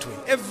keeps it that way.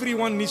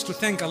 Everyone needs to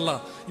thank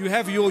Allah. You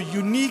have your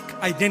unique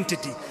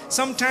identity.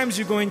 Sometimes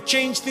you go and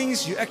change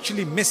things, you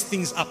actually mess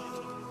things up.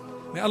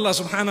 May Allah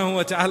subhanahu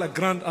wa ta'ala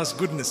grant us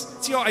goodness.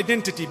 It's your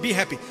identity, be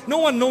happy. No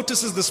one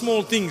notices the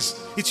small things.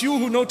 It's you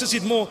who notice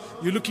it more.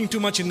 You're looking too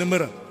much in the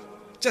mirror.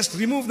 Just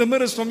remove the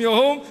mirrors from your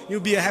home,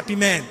 you'll be a happy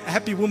man, a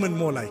happy woman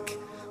more like.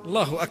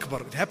 Allahu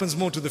Akbar. It happens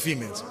more to the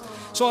females.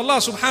 So Allah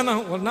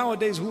subhanahu, well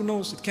nowadays who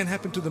knows, it can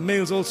happen to the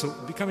males also,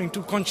 becoming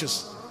too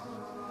conscious.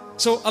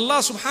 So Allah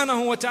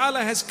subhanahu wa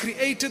ta'ala has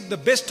created the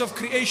best of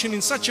creation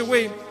in such a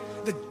way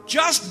that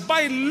just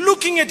by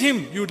looking at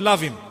Him, you'd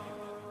love Him.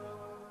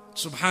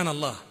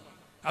 Subhanallah.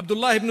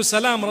 Abdullah ibn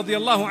Salam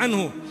radiallahu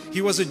anhu,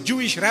 he was a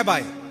Jewish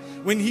rabbi.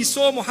 When he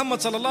saw Muhammad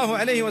sallallahu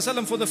alayhi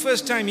wasallam for the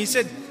first time, he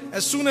said,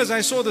 as soon as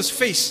I saw this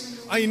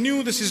face, I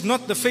knew this is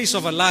not the face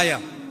of a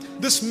liar.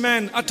 This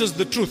man utters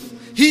the truth.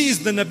 He is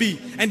the Nabi.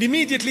 And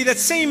immediately that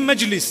same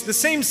majlis, the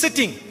same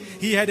sitting,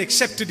 he had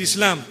accepted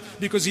Islam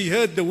because he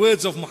heard the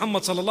words of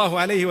Muhammad sallallahu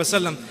alayhi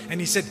wasallam, and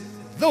he said,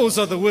 those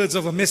are the words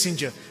of a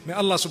messenger. May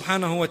Allah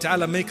subhanahu wa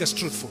ta'ala make us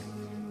truthful.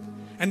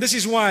 And this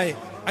is why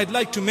I'd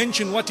like to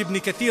mention what Ibn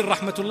Kathir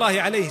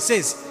rahmatullahi alayhi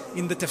says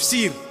in the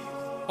tafsir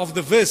of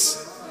the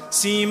verse,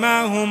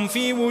 سِيمَاهُمْ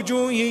فِي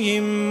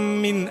وُجُوهِهِمْ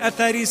مِنْ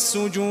أَثَرِ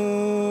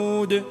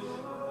السُّجُودِ.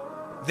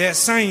 Their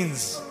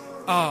signs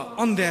are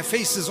on their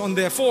faces, on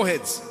their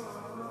foreheads,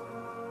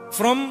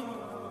 from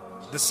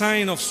the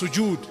sign of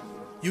sujood.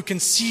 You can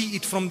see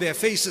it from their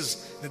faces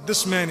that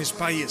this man is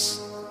pious.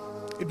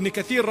 Ibn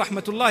Kathir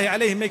rahmatullahi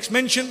alayhi makes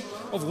mention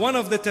of one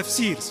of the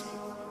tafsirs,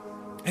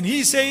 and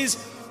he says,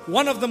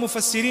 one of the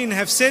mufassirin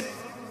have said,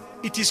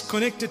 it is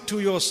connected to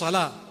your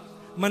salah.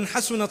 Man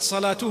hasunat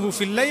salatuhu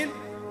fil layl,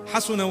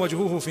 hasuna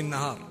wajhuhu fil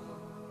nahar.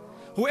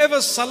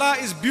 Whoever's salah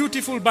is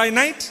beautiful by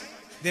night,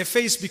 their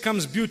face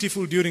becomes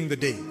beautiful during the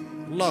day.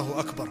 Allahu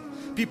Akbar.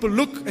 People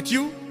look at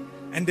you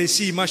and they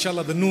see,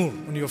 mashallah, the nur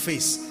on your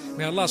face.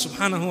 May Allah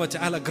subhanahu wa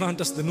ta'ala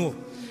grant us the nur.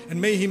 And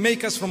may He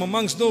make us from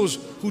amongst those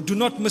who do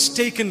not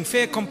mistaken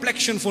fair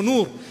complexion for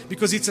nur,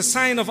 because it's a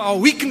sign of our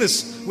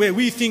weakness where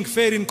we think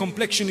fair in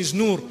complexion is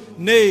nur.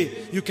 Nay,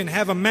 you can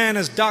have a man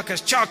as dark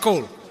as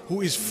charcoal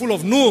who is full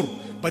of nur,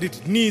 but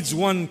it needs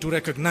one to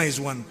recognize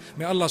one.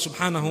 May Allah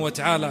subhanahu wa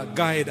ta'ala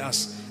guide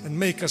us and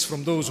make us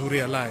from those who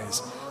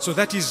realize. So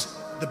that is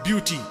the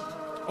beauty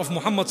of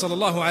Muhammad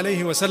sallallahu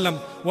alayhi wa sallam.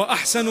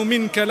 وَأَحْسَنُ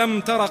مِنْكَ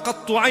لَمْ تَرَ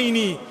قَطُّ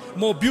عَيْنِي.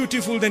 More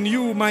beautiful than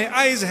you, my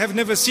eyes have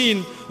never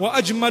seen.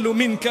 وَأَجْمَلُ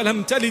مِنْكَ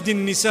لَمْ تَلِدِ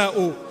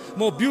النِّسَاءُ.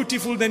 More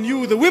beautiful than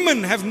you, the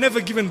women have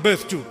never given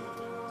birth to.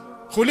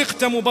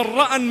 خُلِقْتَ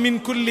مُبَرَّأً مِنْ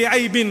كُلِّ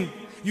عَيْبٍ.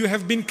 You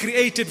have been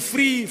created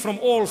free from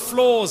all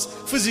flaws,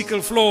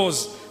 physical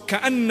flaws.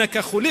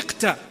 كَأَنَّكَ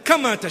خُلِقْتَ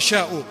كَمَا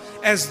تَشَاءُ.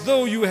 As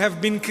though you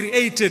have been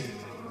created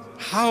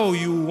how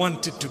you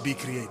wanted to be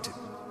created.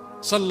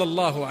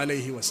 Sallallahu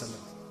alayhi wa sallam.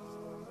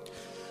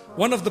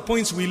 One of the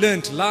points we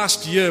learnt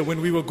last year when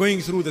we were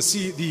going through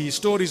the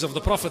stories of the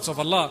prophets of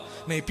Allah,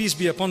 may peace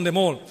be upon them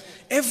all,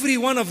 every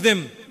one of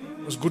them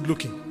was good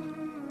looking.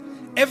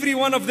 Every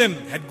one of them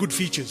had good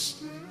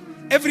features.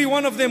 Every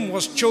one of them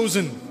was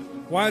chosen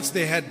whilst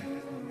they had,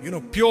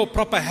 pure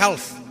proper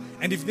health.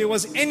 And if there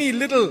was any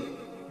little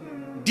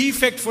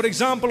defect, for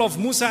example, of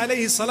Musa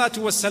alayhi salatu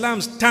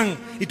wassalam's tongue,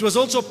 it was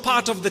also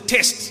part of the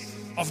test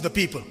of the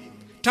people.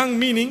 Tongue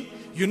meaning,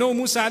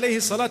 Musa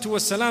alayhi salatu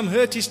wassalam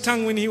hurt his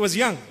tongue when he was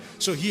young.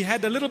 So he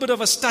had a little bit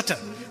of a stutter.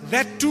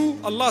 That too,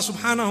 Allah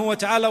subhanahu wa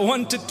ta'ala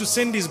wanted to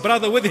send his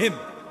brother with him.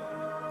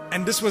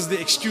 And this was the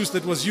excuse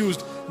that was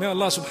used. May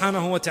Allah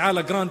subhanahu wa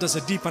ta'ala grant us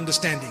a deep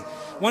understanding.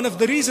 One of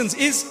the reasons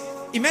is,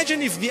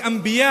 imagine if the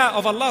anbiya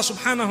of Allah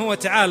subhanahu wa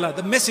ta'ala,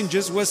 the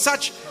messengers, were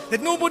such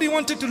that nobody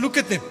wanted to look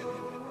at them.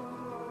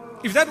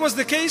 If that was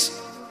the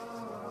case,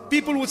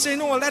 people would say,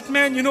 no, well, that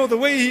man, the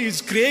way he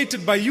is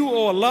created by you,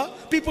 O Allah,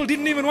 people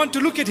didn't even want to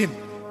look at him.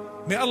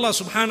 May Allah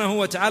subhanahu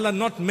wa ta'ala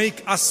not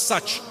make us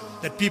such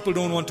that people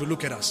don't want to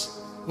look at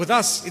us. With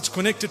us, it's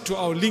connected to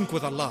our link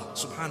with Allah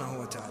subhanahu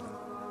wa ta'ala.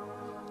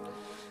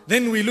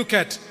 Then we look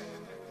at,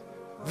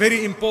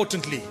 very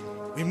importantly,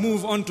 we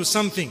move on to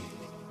something.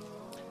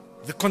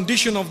 The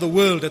condition of the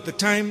world at the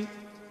time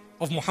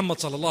of Muhammad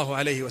sallallahu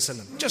alayhi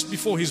wasallam, just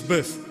before his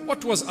birth.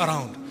 What was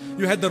around?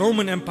 You had the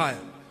Roman Empire.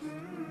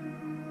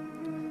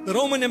 The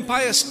Roman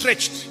Empire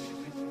stretched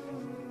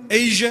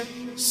Asia,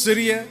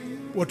 Syria,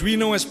 what we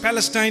know as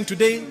Palestine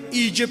today,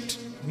 Egypt,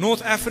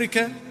 North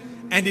Africa,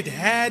 and it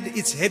had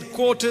its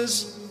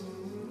headquarters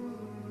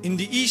in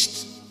the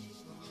east,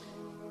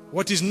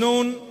 what is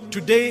known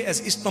today as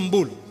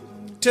Istanbul,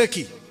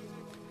 Turkey.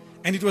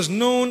 And it was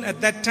known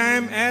at that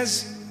time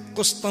as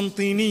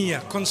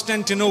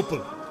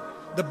Constantinople.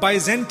 The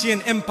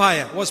Byzantine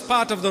Empire was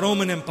part of the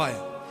Roman Empire.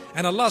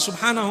 And Allah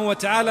subhanahu wa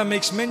ta'ala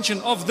makes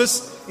mention of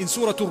this in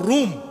Surah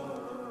Ar-Rum.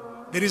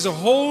 There is a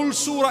whole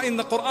surah in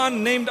the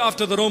Quran named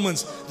after the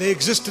Romans. They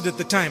existed at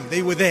the time.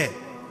 They were there.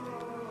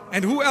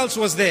 And who else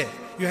was there?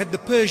 You had the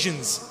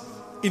Persians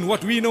in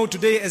what we know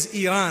today as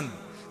Iran.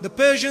 The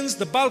Persians,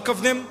 the bulk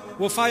of them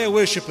were fire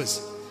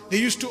worshippers. They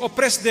used to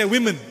oppress their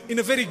women in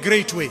a very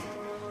great way.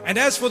 And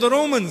as for the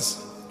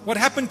Romans, what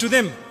happened to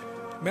them?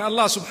 May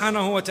Allah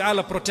subhanahu wa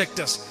ta'ala protect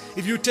us.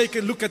 If you take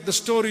a look at the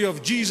story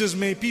of Jesus,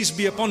 may peace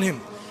be upon him,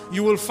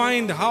 you will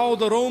find how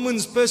the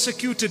Romans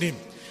persecuted him,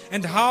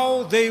 and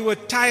how they were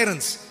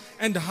tyrants,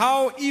 and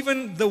how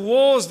even the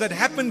wars that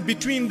happened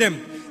between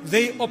them,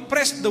 they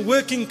oppressed the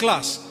working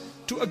class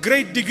to a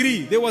great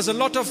degree. There was a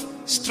lot of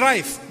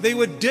strife. They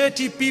were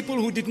dirty people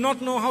who did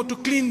not know how to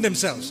clean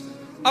themselves.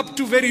 Up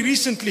to very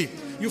recently,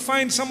 you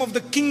find some of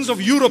the kings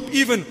of Europe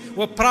even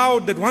were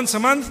proud that once a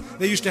month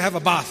they used to have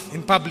a bath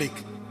in public.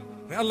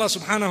 May Allah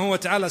subhanahu wa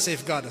ta'ala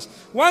safeguard us.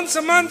 Once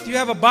a month you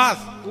have a bath.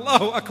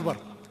 Allahu Akbar.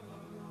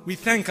 We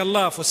thank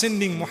Allah for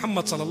sending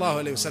Muhammad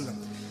sallallahu alayhi wasallam.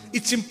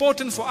 It's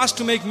important for us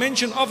to make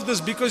mention of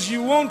this, because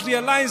you won't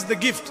realize the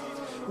gift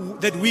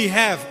that we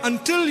have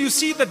until you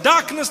see the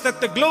darkness that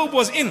the globe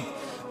was in.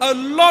 A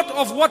lot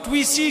of what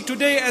we see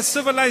today as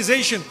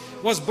civilization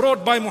was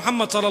brought by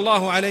Muhammad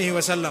sallallahu alayhi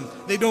wasallam.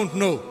 They don't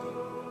know.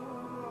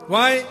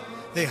 Why?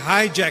 They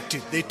hijacked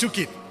it. They took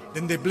it.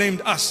 Then they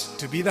blamed us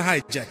to be the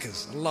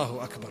hijackers. Allahu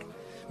Akbar.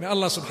 May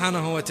Allah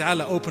subhanahu wa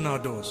ta'ala open our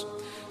doors.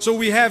 So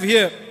we have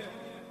here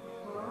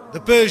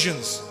the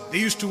Persians. They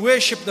used to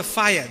worship the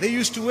fire. They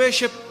used to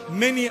worship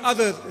many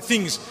other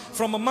things.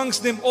 From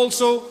amongst them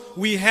also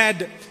we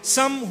had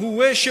some who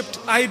worshipped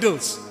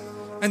idols,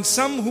 and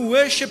some who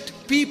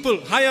worshipped people,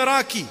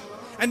 hierarchy.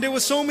 And there were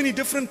so many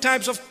different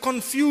types of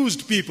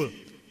confused people.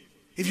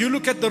 If you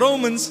look at the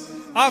Romans,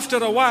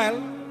 after a while,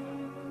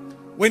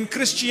 when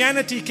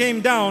Christianity came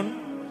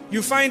down,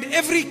 you find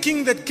every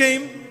king that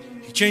came,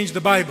 he changed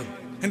the Bible.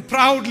 And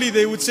proudly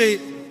they would say,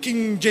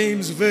 King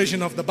James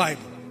version of the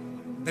Bible.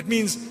 That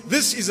means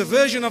this is a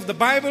version of the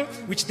Bible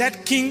which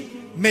that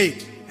king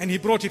made, and he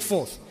brought it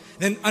forth.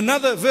 Then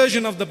another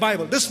version of the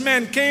Bible. This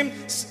man came,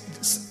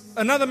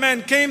 another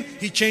man came,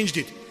 he changed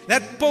it.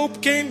 That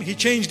Pope came, he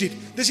changed it.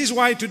 This is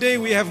why today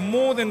we have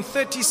more than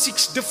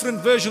 36 different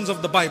versions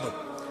of the Bible.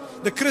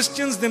 The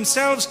Christians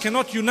themselves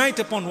cannot unite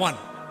upon one.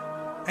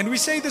 And we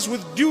say this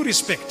with due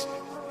respect.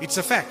 It's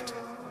a fact.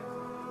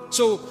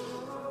 So,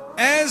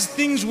 as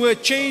things were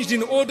changed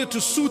in order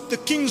to suit the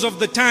kings of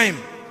the time,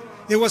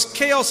 there was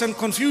chaos and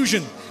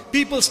confusion.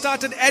 People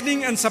started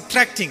adding and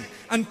subtracting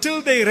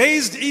until they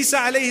raised Isa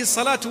alayhi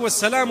salatu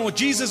wassalam, or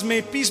Jesus,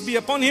 may peace be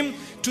upon him,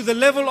 to the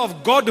level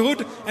of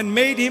godhood and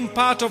made him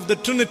part of the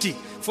Trinity.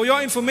 For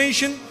your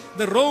information,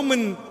 the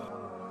Roman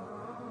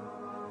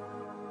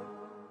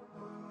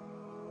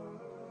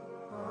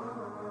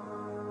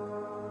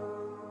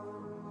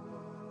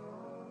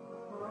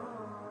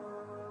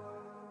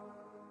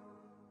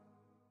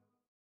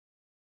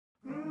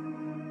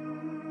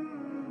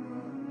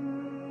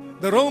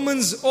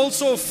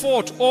also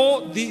fought,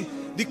 or the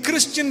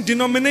Christian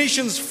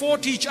denominations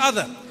fought each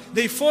other.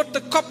 They fought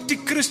the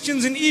Coptic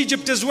Christians in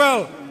Egypt as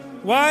well.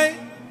 Why?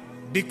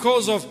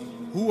 Because of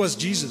who was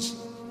Jesus.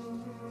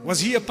 Was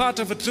he a part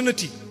of a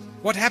Trinity?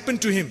 What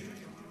happened to him?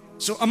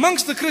 So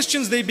amongst the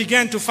Christians they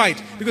began to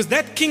fight, because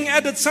that king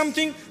added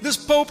something, this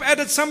pope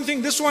added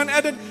something, this one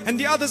added, and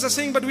the others are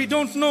saying, but we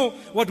don't know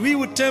what we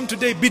would term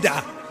today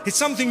bid'ah. It's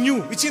something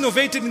new, it's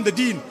innovated in the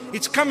deen,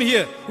 it's come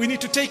here, we need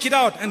to take it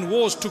out, and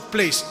wars took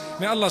place.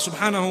 May Allah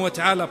subhanahu wa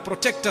ta'ala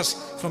protect us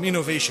from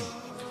innovation.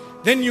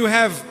 Then you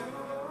have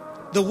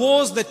the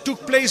wars that took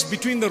place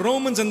between the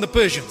Romans and the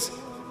Persians.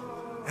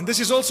 And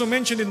this is also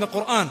mentioned in the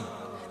Quran.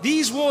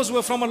 These wars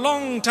were from a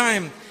long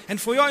time,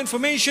 and for your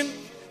information,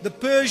 the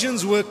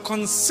Persians were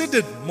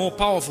considered more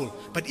powerful,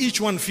 but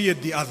each one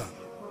feared the other.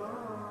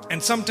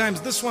 And sometimes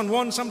this one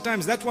won,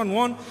 sometimes that one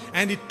won,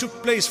 and it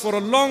took place for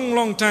a long,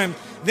 long time.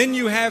 Then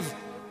you have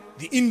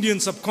the Indian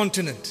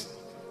subcontinent,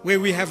 where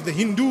we have the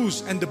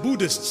Hindus and the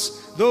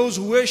Buddhists, those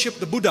who worship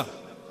the Buddha.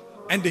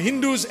 And the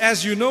Hindus,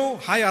 as you know,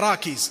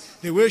 hierarchies.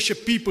 They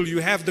worship people. You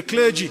have the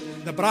clergy,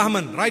 the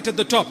Brahman, right at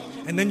the top.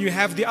 And then you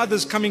have the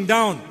others coming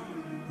down.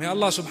 May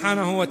Allah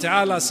subhanahu wa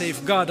ta'ala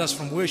safeguard us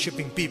from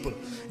worshipping people.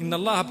 Inna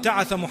Allah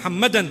abta'atha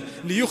Muhammadan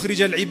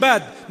liyukhrij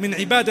al-ibad min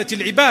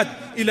ibadati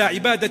al-ibad ila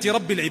ibadati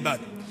rabbil ibad.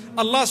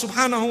 Allah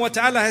subhanahu wa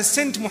ta'ala has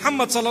sent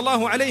Muhammad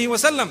sallallahu alayhi wa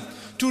sallam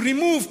to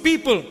remove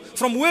people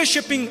from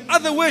worshipping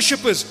other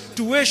worshippers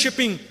to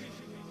worshipping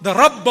the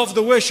Rabb of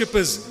the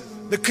worshippers,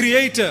 the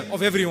creator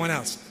of everyone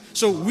else.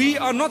 So we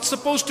are not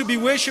supposed to be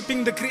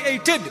worshipping the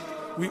created.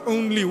 We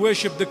only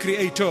worship the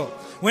creator.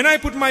 When I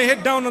put my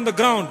head down on the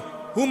ground,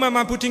 whom am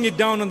I putting it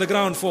down on the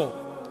ground for?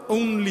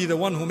 Only the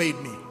one who made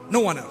me,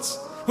 no one else.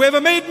 Whoever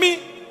made me,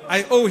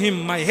 I owe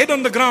him my head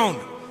on the ground.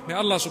 May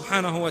Allah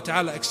subhanahu wa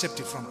ta'ala accept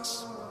it from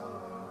us.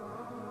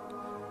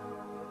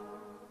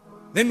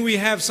 Then we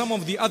have some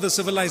of the other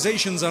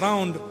civilizations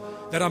around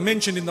that are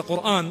mentioned in the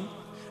Quran,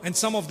 and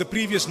some of the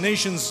previous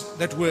nations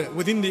that were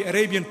within the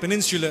Arabian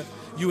Peninsula.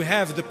 You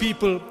have the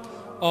people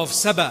of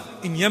Saba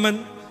in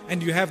Yemen,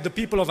 and you have the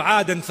people of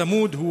Ad and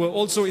Thamud who were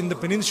also in the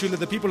peninsula.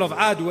 The people of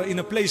Ad were in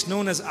a place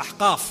known as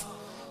Ahqaf,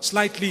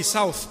 slightly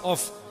south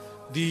of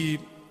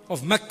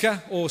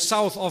Mecca, or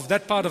south of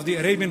that part of the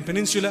Arabian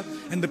Peninsula,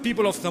 and the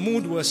people of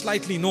Thamud were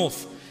slightly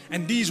north.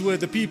 And these were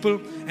the people,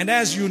 and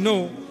as you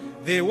know,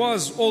 there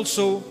was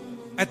also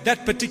at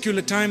that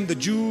particular time the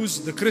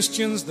Jews, the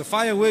Christians, the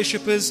fire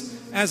worshippers,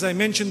 as I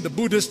mentioned, the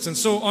Buddhists and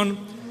so on.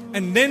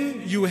 And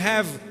then you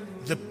have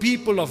the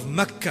people of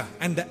Mecca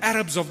and the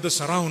Arabs of the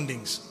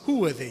surroundings.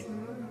 Who were they?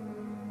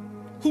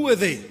 Who were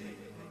they?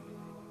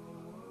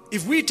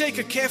 If we take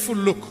a careful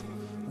look,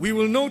 we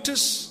will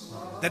notice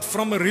that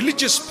from a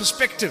religious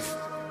perspective,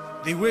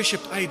 they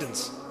worshipped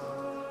idols.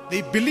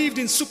 They believed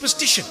in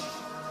superstition.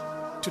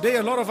 Today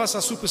a lot of us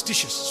are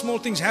superstitious. Small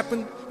things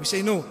happen, we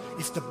say no.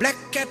 If the black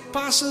cat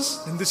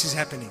passes, then this is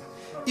happening.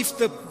 If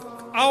the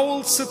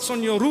owl sits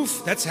on your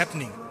roof, that's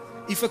happening.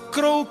 If a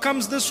crow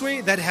comes this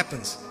way, that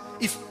happens.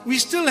 If we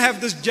still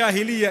have this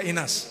jahiliyyah in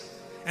us.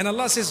 And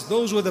Allah says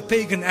those were the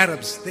pagan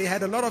Arabs. They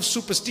had a lot of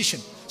superstition.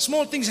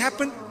 Small things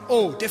happen,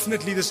 oh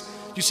definitely this.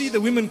 You see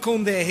the women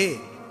comb their hair.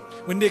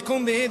 When they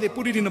comb their hair, they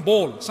put it in a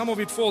ball. Some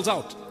of it falls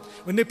out.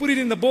 When they put it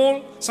in the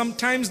ball,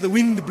 sometimes the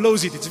wind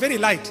blows it. It's very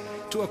light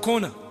to a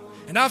corner.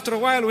 And after a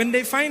while, when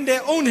they find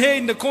their own hair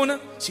in the corner,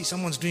 see,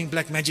 someone's doing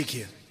black magic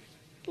here.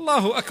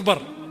 Allahu Akbar.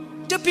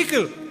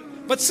 Typical.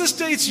 But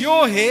sister, it's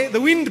your hair.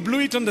 The wind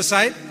blew it on the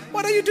side.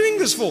 What are you doing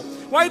this for?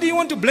 Why do you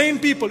want to blame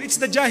people? It's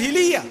the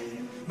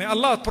jahiliyyah. May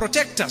Allah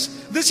protect us.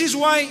 This is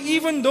why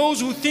even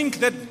those who think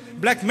that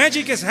black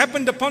magic has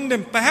happened upon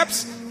them,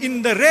 perhaps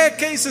in the rare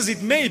cases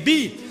it may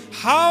be,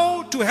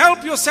 how to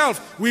help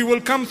yourself, we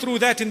will come through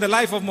that in the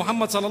life of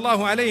Muhammad sallallahu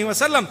alayhi wa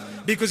sallam,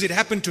 because it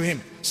happened to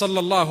him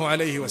sallallahu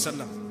alayhi wa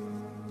sallam.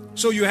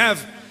 So you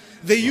have,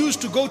 they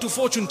used to go to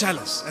fortune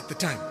tellers at the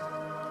time.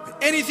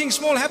 Anything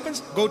small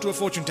happens, go to a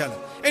fortune teller.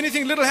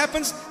 Anything little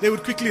happens, they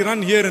would quickly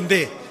run here and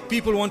there.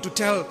 People want to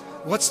tell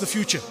what's the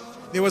future.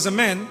 There was a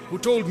man who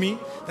told me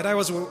that I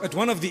was at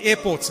one of the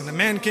airports, and a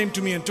man came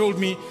to me and told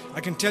me, I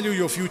can tell you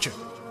your future.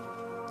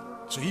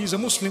 So he is a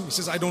Muslim. He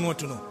says, I don't want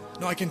to know.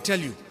 No, I can tell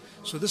you.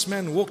 So this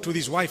man walked with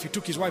his wife. He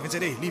took his wife and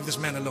said, hey, leave this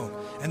man alone.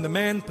 And the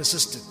man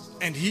persisted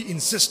and he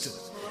insisted.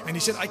 And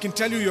he said, I can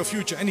tell you your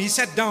future. And he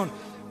sat down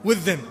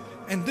with them.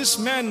 And this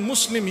man,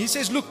 Muslim, he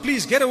says, look,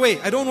 please get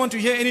away. I don't want to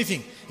hear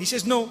anything. He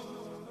says, no,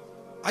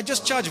 I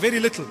just charge very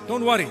little.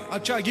 Don't worry. I'll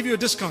give you a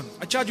discount.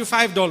 I charge you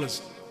 $5.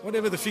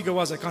 Whatever the figure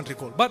was, I can't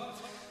recall. But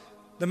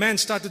the man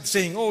started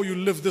saying, oh, you'll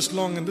live this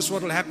long and this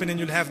what will happen and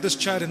you'll have this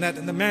child and that.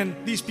 And the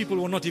man, these people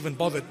were not even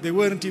bothered. They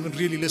weren't even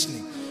really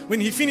listening. When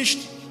he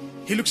finished,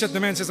 he looks at the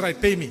man and says, right,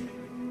 pay me.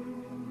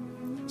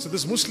 So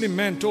this Muslim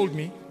man told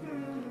me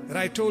that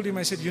I told him,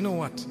 I said, you know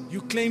what?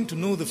 You claim to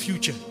know the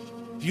future.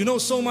 You know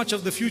so much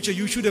of the future,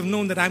 you should have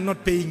known that I'm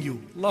not paying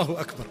you. Allahu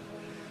Akbar.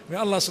 May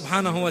Allah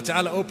subhanahu wa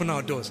ta'ala open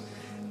our doors.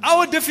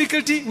 Our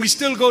difficulty, we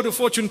still go to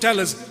fortune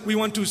tellers. We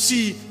want to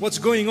see what's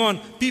going on.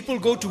 People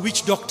go to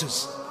witch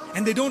doctors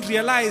and they don't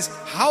realize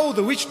how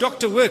the witch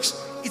doctor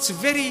works. It's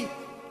very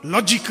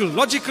logical.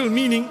 Logical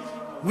meaning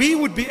we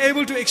would be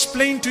able to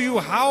explain to you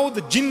how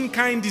the jinn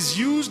kind is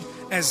used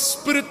as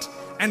spirit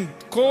and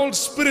called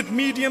spirit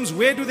mediums.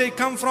 Where do they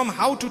come from?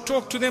 How to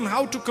talk to them,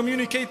 how to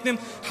communicate them,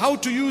 how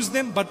to use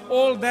them. But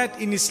all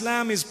that in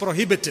Islam is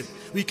prohibited.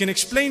 We can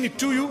explain it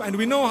to you and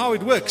we know how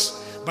it works,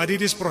 but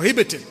it is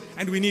prohibited,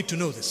 and we need to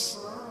know this.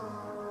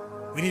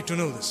 We need to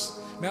know this.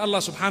 May Allah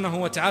subhanahu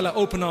wa ta'ala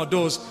open our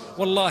doors.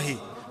 Wallahi,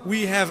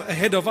 we have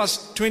ahead of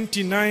us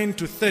 29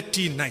 to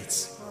 30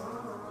 nights.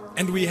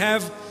 And we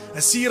have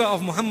a seerah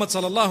of Muhammad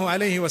sallallahu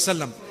alayhi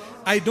wasallam.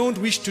 I don't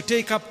wish to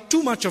take up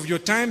too much of your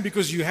time,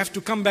 because you have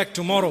to come back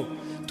tomorrow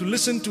to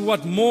listen to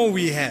what more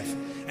we have.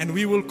 And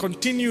we will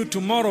continue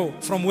tomorrow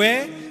from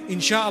where?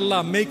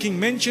 Inshallah, making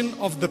mention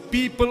of the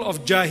people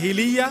of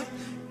Jahiliyyah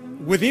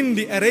within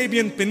the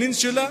Arabian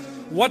Peninsula,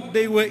 what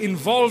they were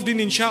involved in,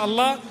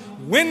 inshallah,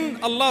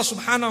 when Allah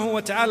subhanahu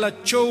wa ta'ala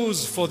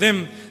chose for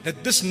them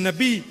that this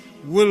Nabi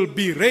will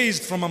be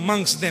raised from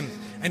amongst them.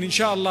 And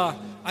inshallah,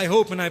 I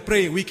hope and I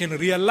pray we can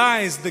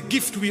realize the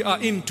gift we are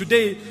in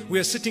today. We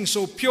are sitting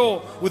so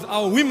pure with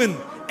our women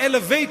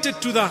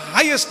elevated to the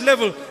highest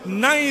level.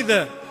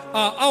 Neither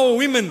are our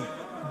women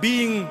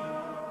being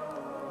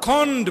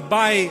conned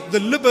by the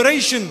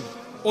liberation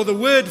or the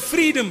word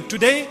freedom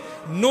today,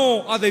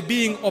 nor are they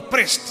being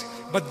oppressed,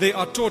 but they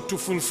are taught to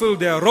fulfill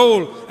their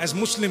role as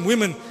Muslim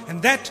women. And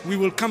that we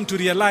will come to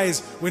realize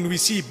when we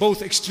see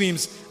both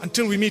extremes.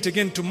 Until we meet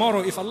again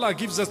tomorrow, if Allah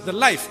gives us the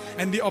life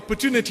and the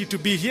opportunity to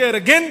be here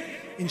again,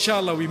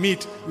 inshallah we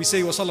meet. We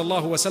say wa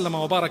sallallahu wa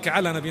sallama wa baraka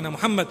ala nabina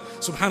Muhammad.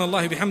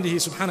 Subhanallah bihamdihi,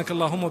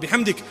 subhanakallahumma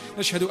bihamdik.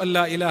 Nashhadu an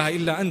la ilaha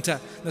illa anta,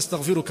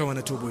 nastaghfiruka wa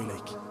natubu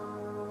ilayk.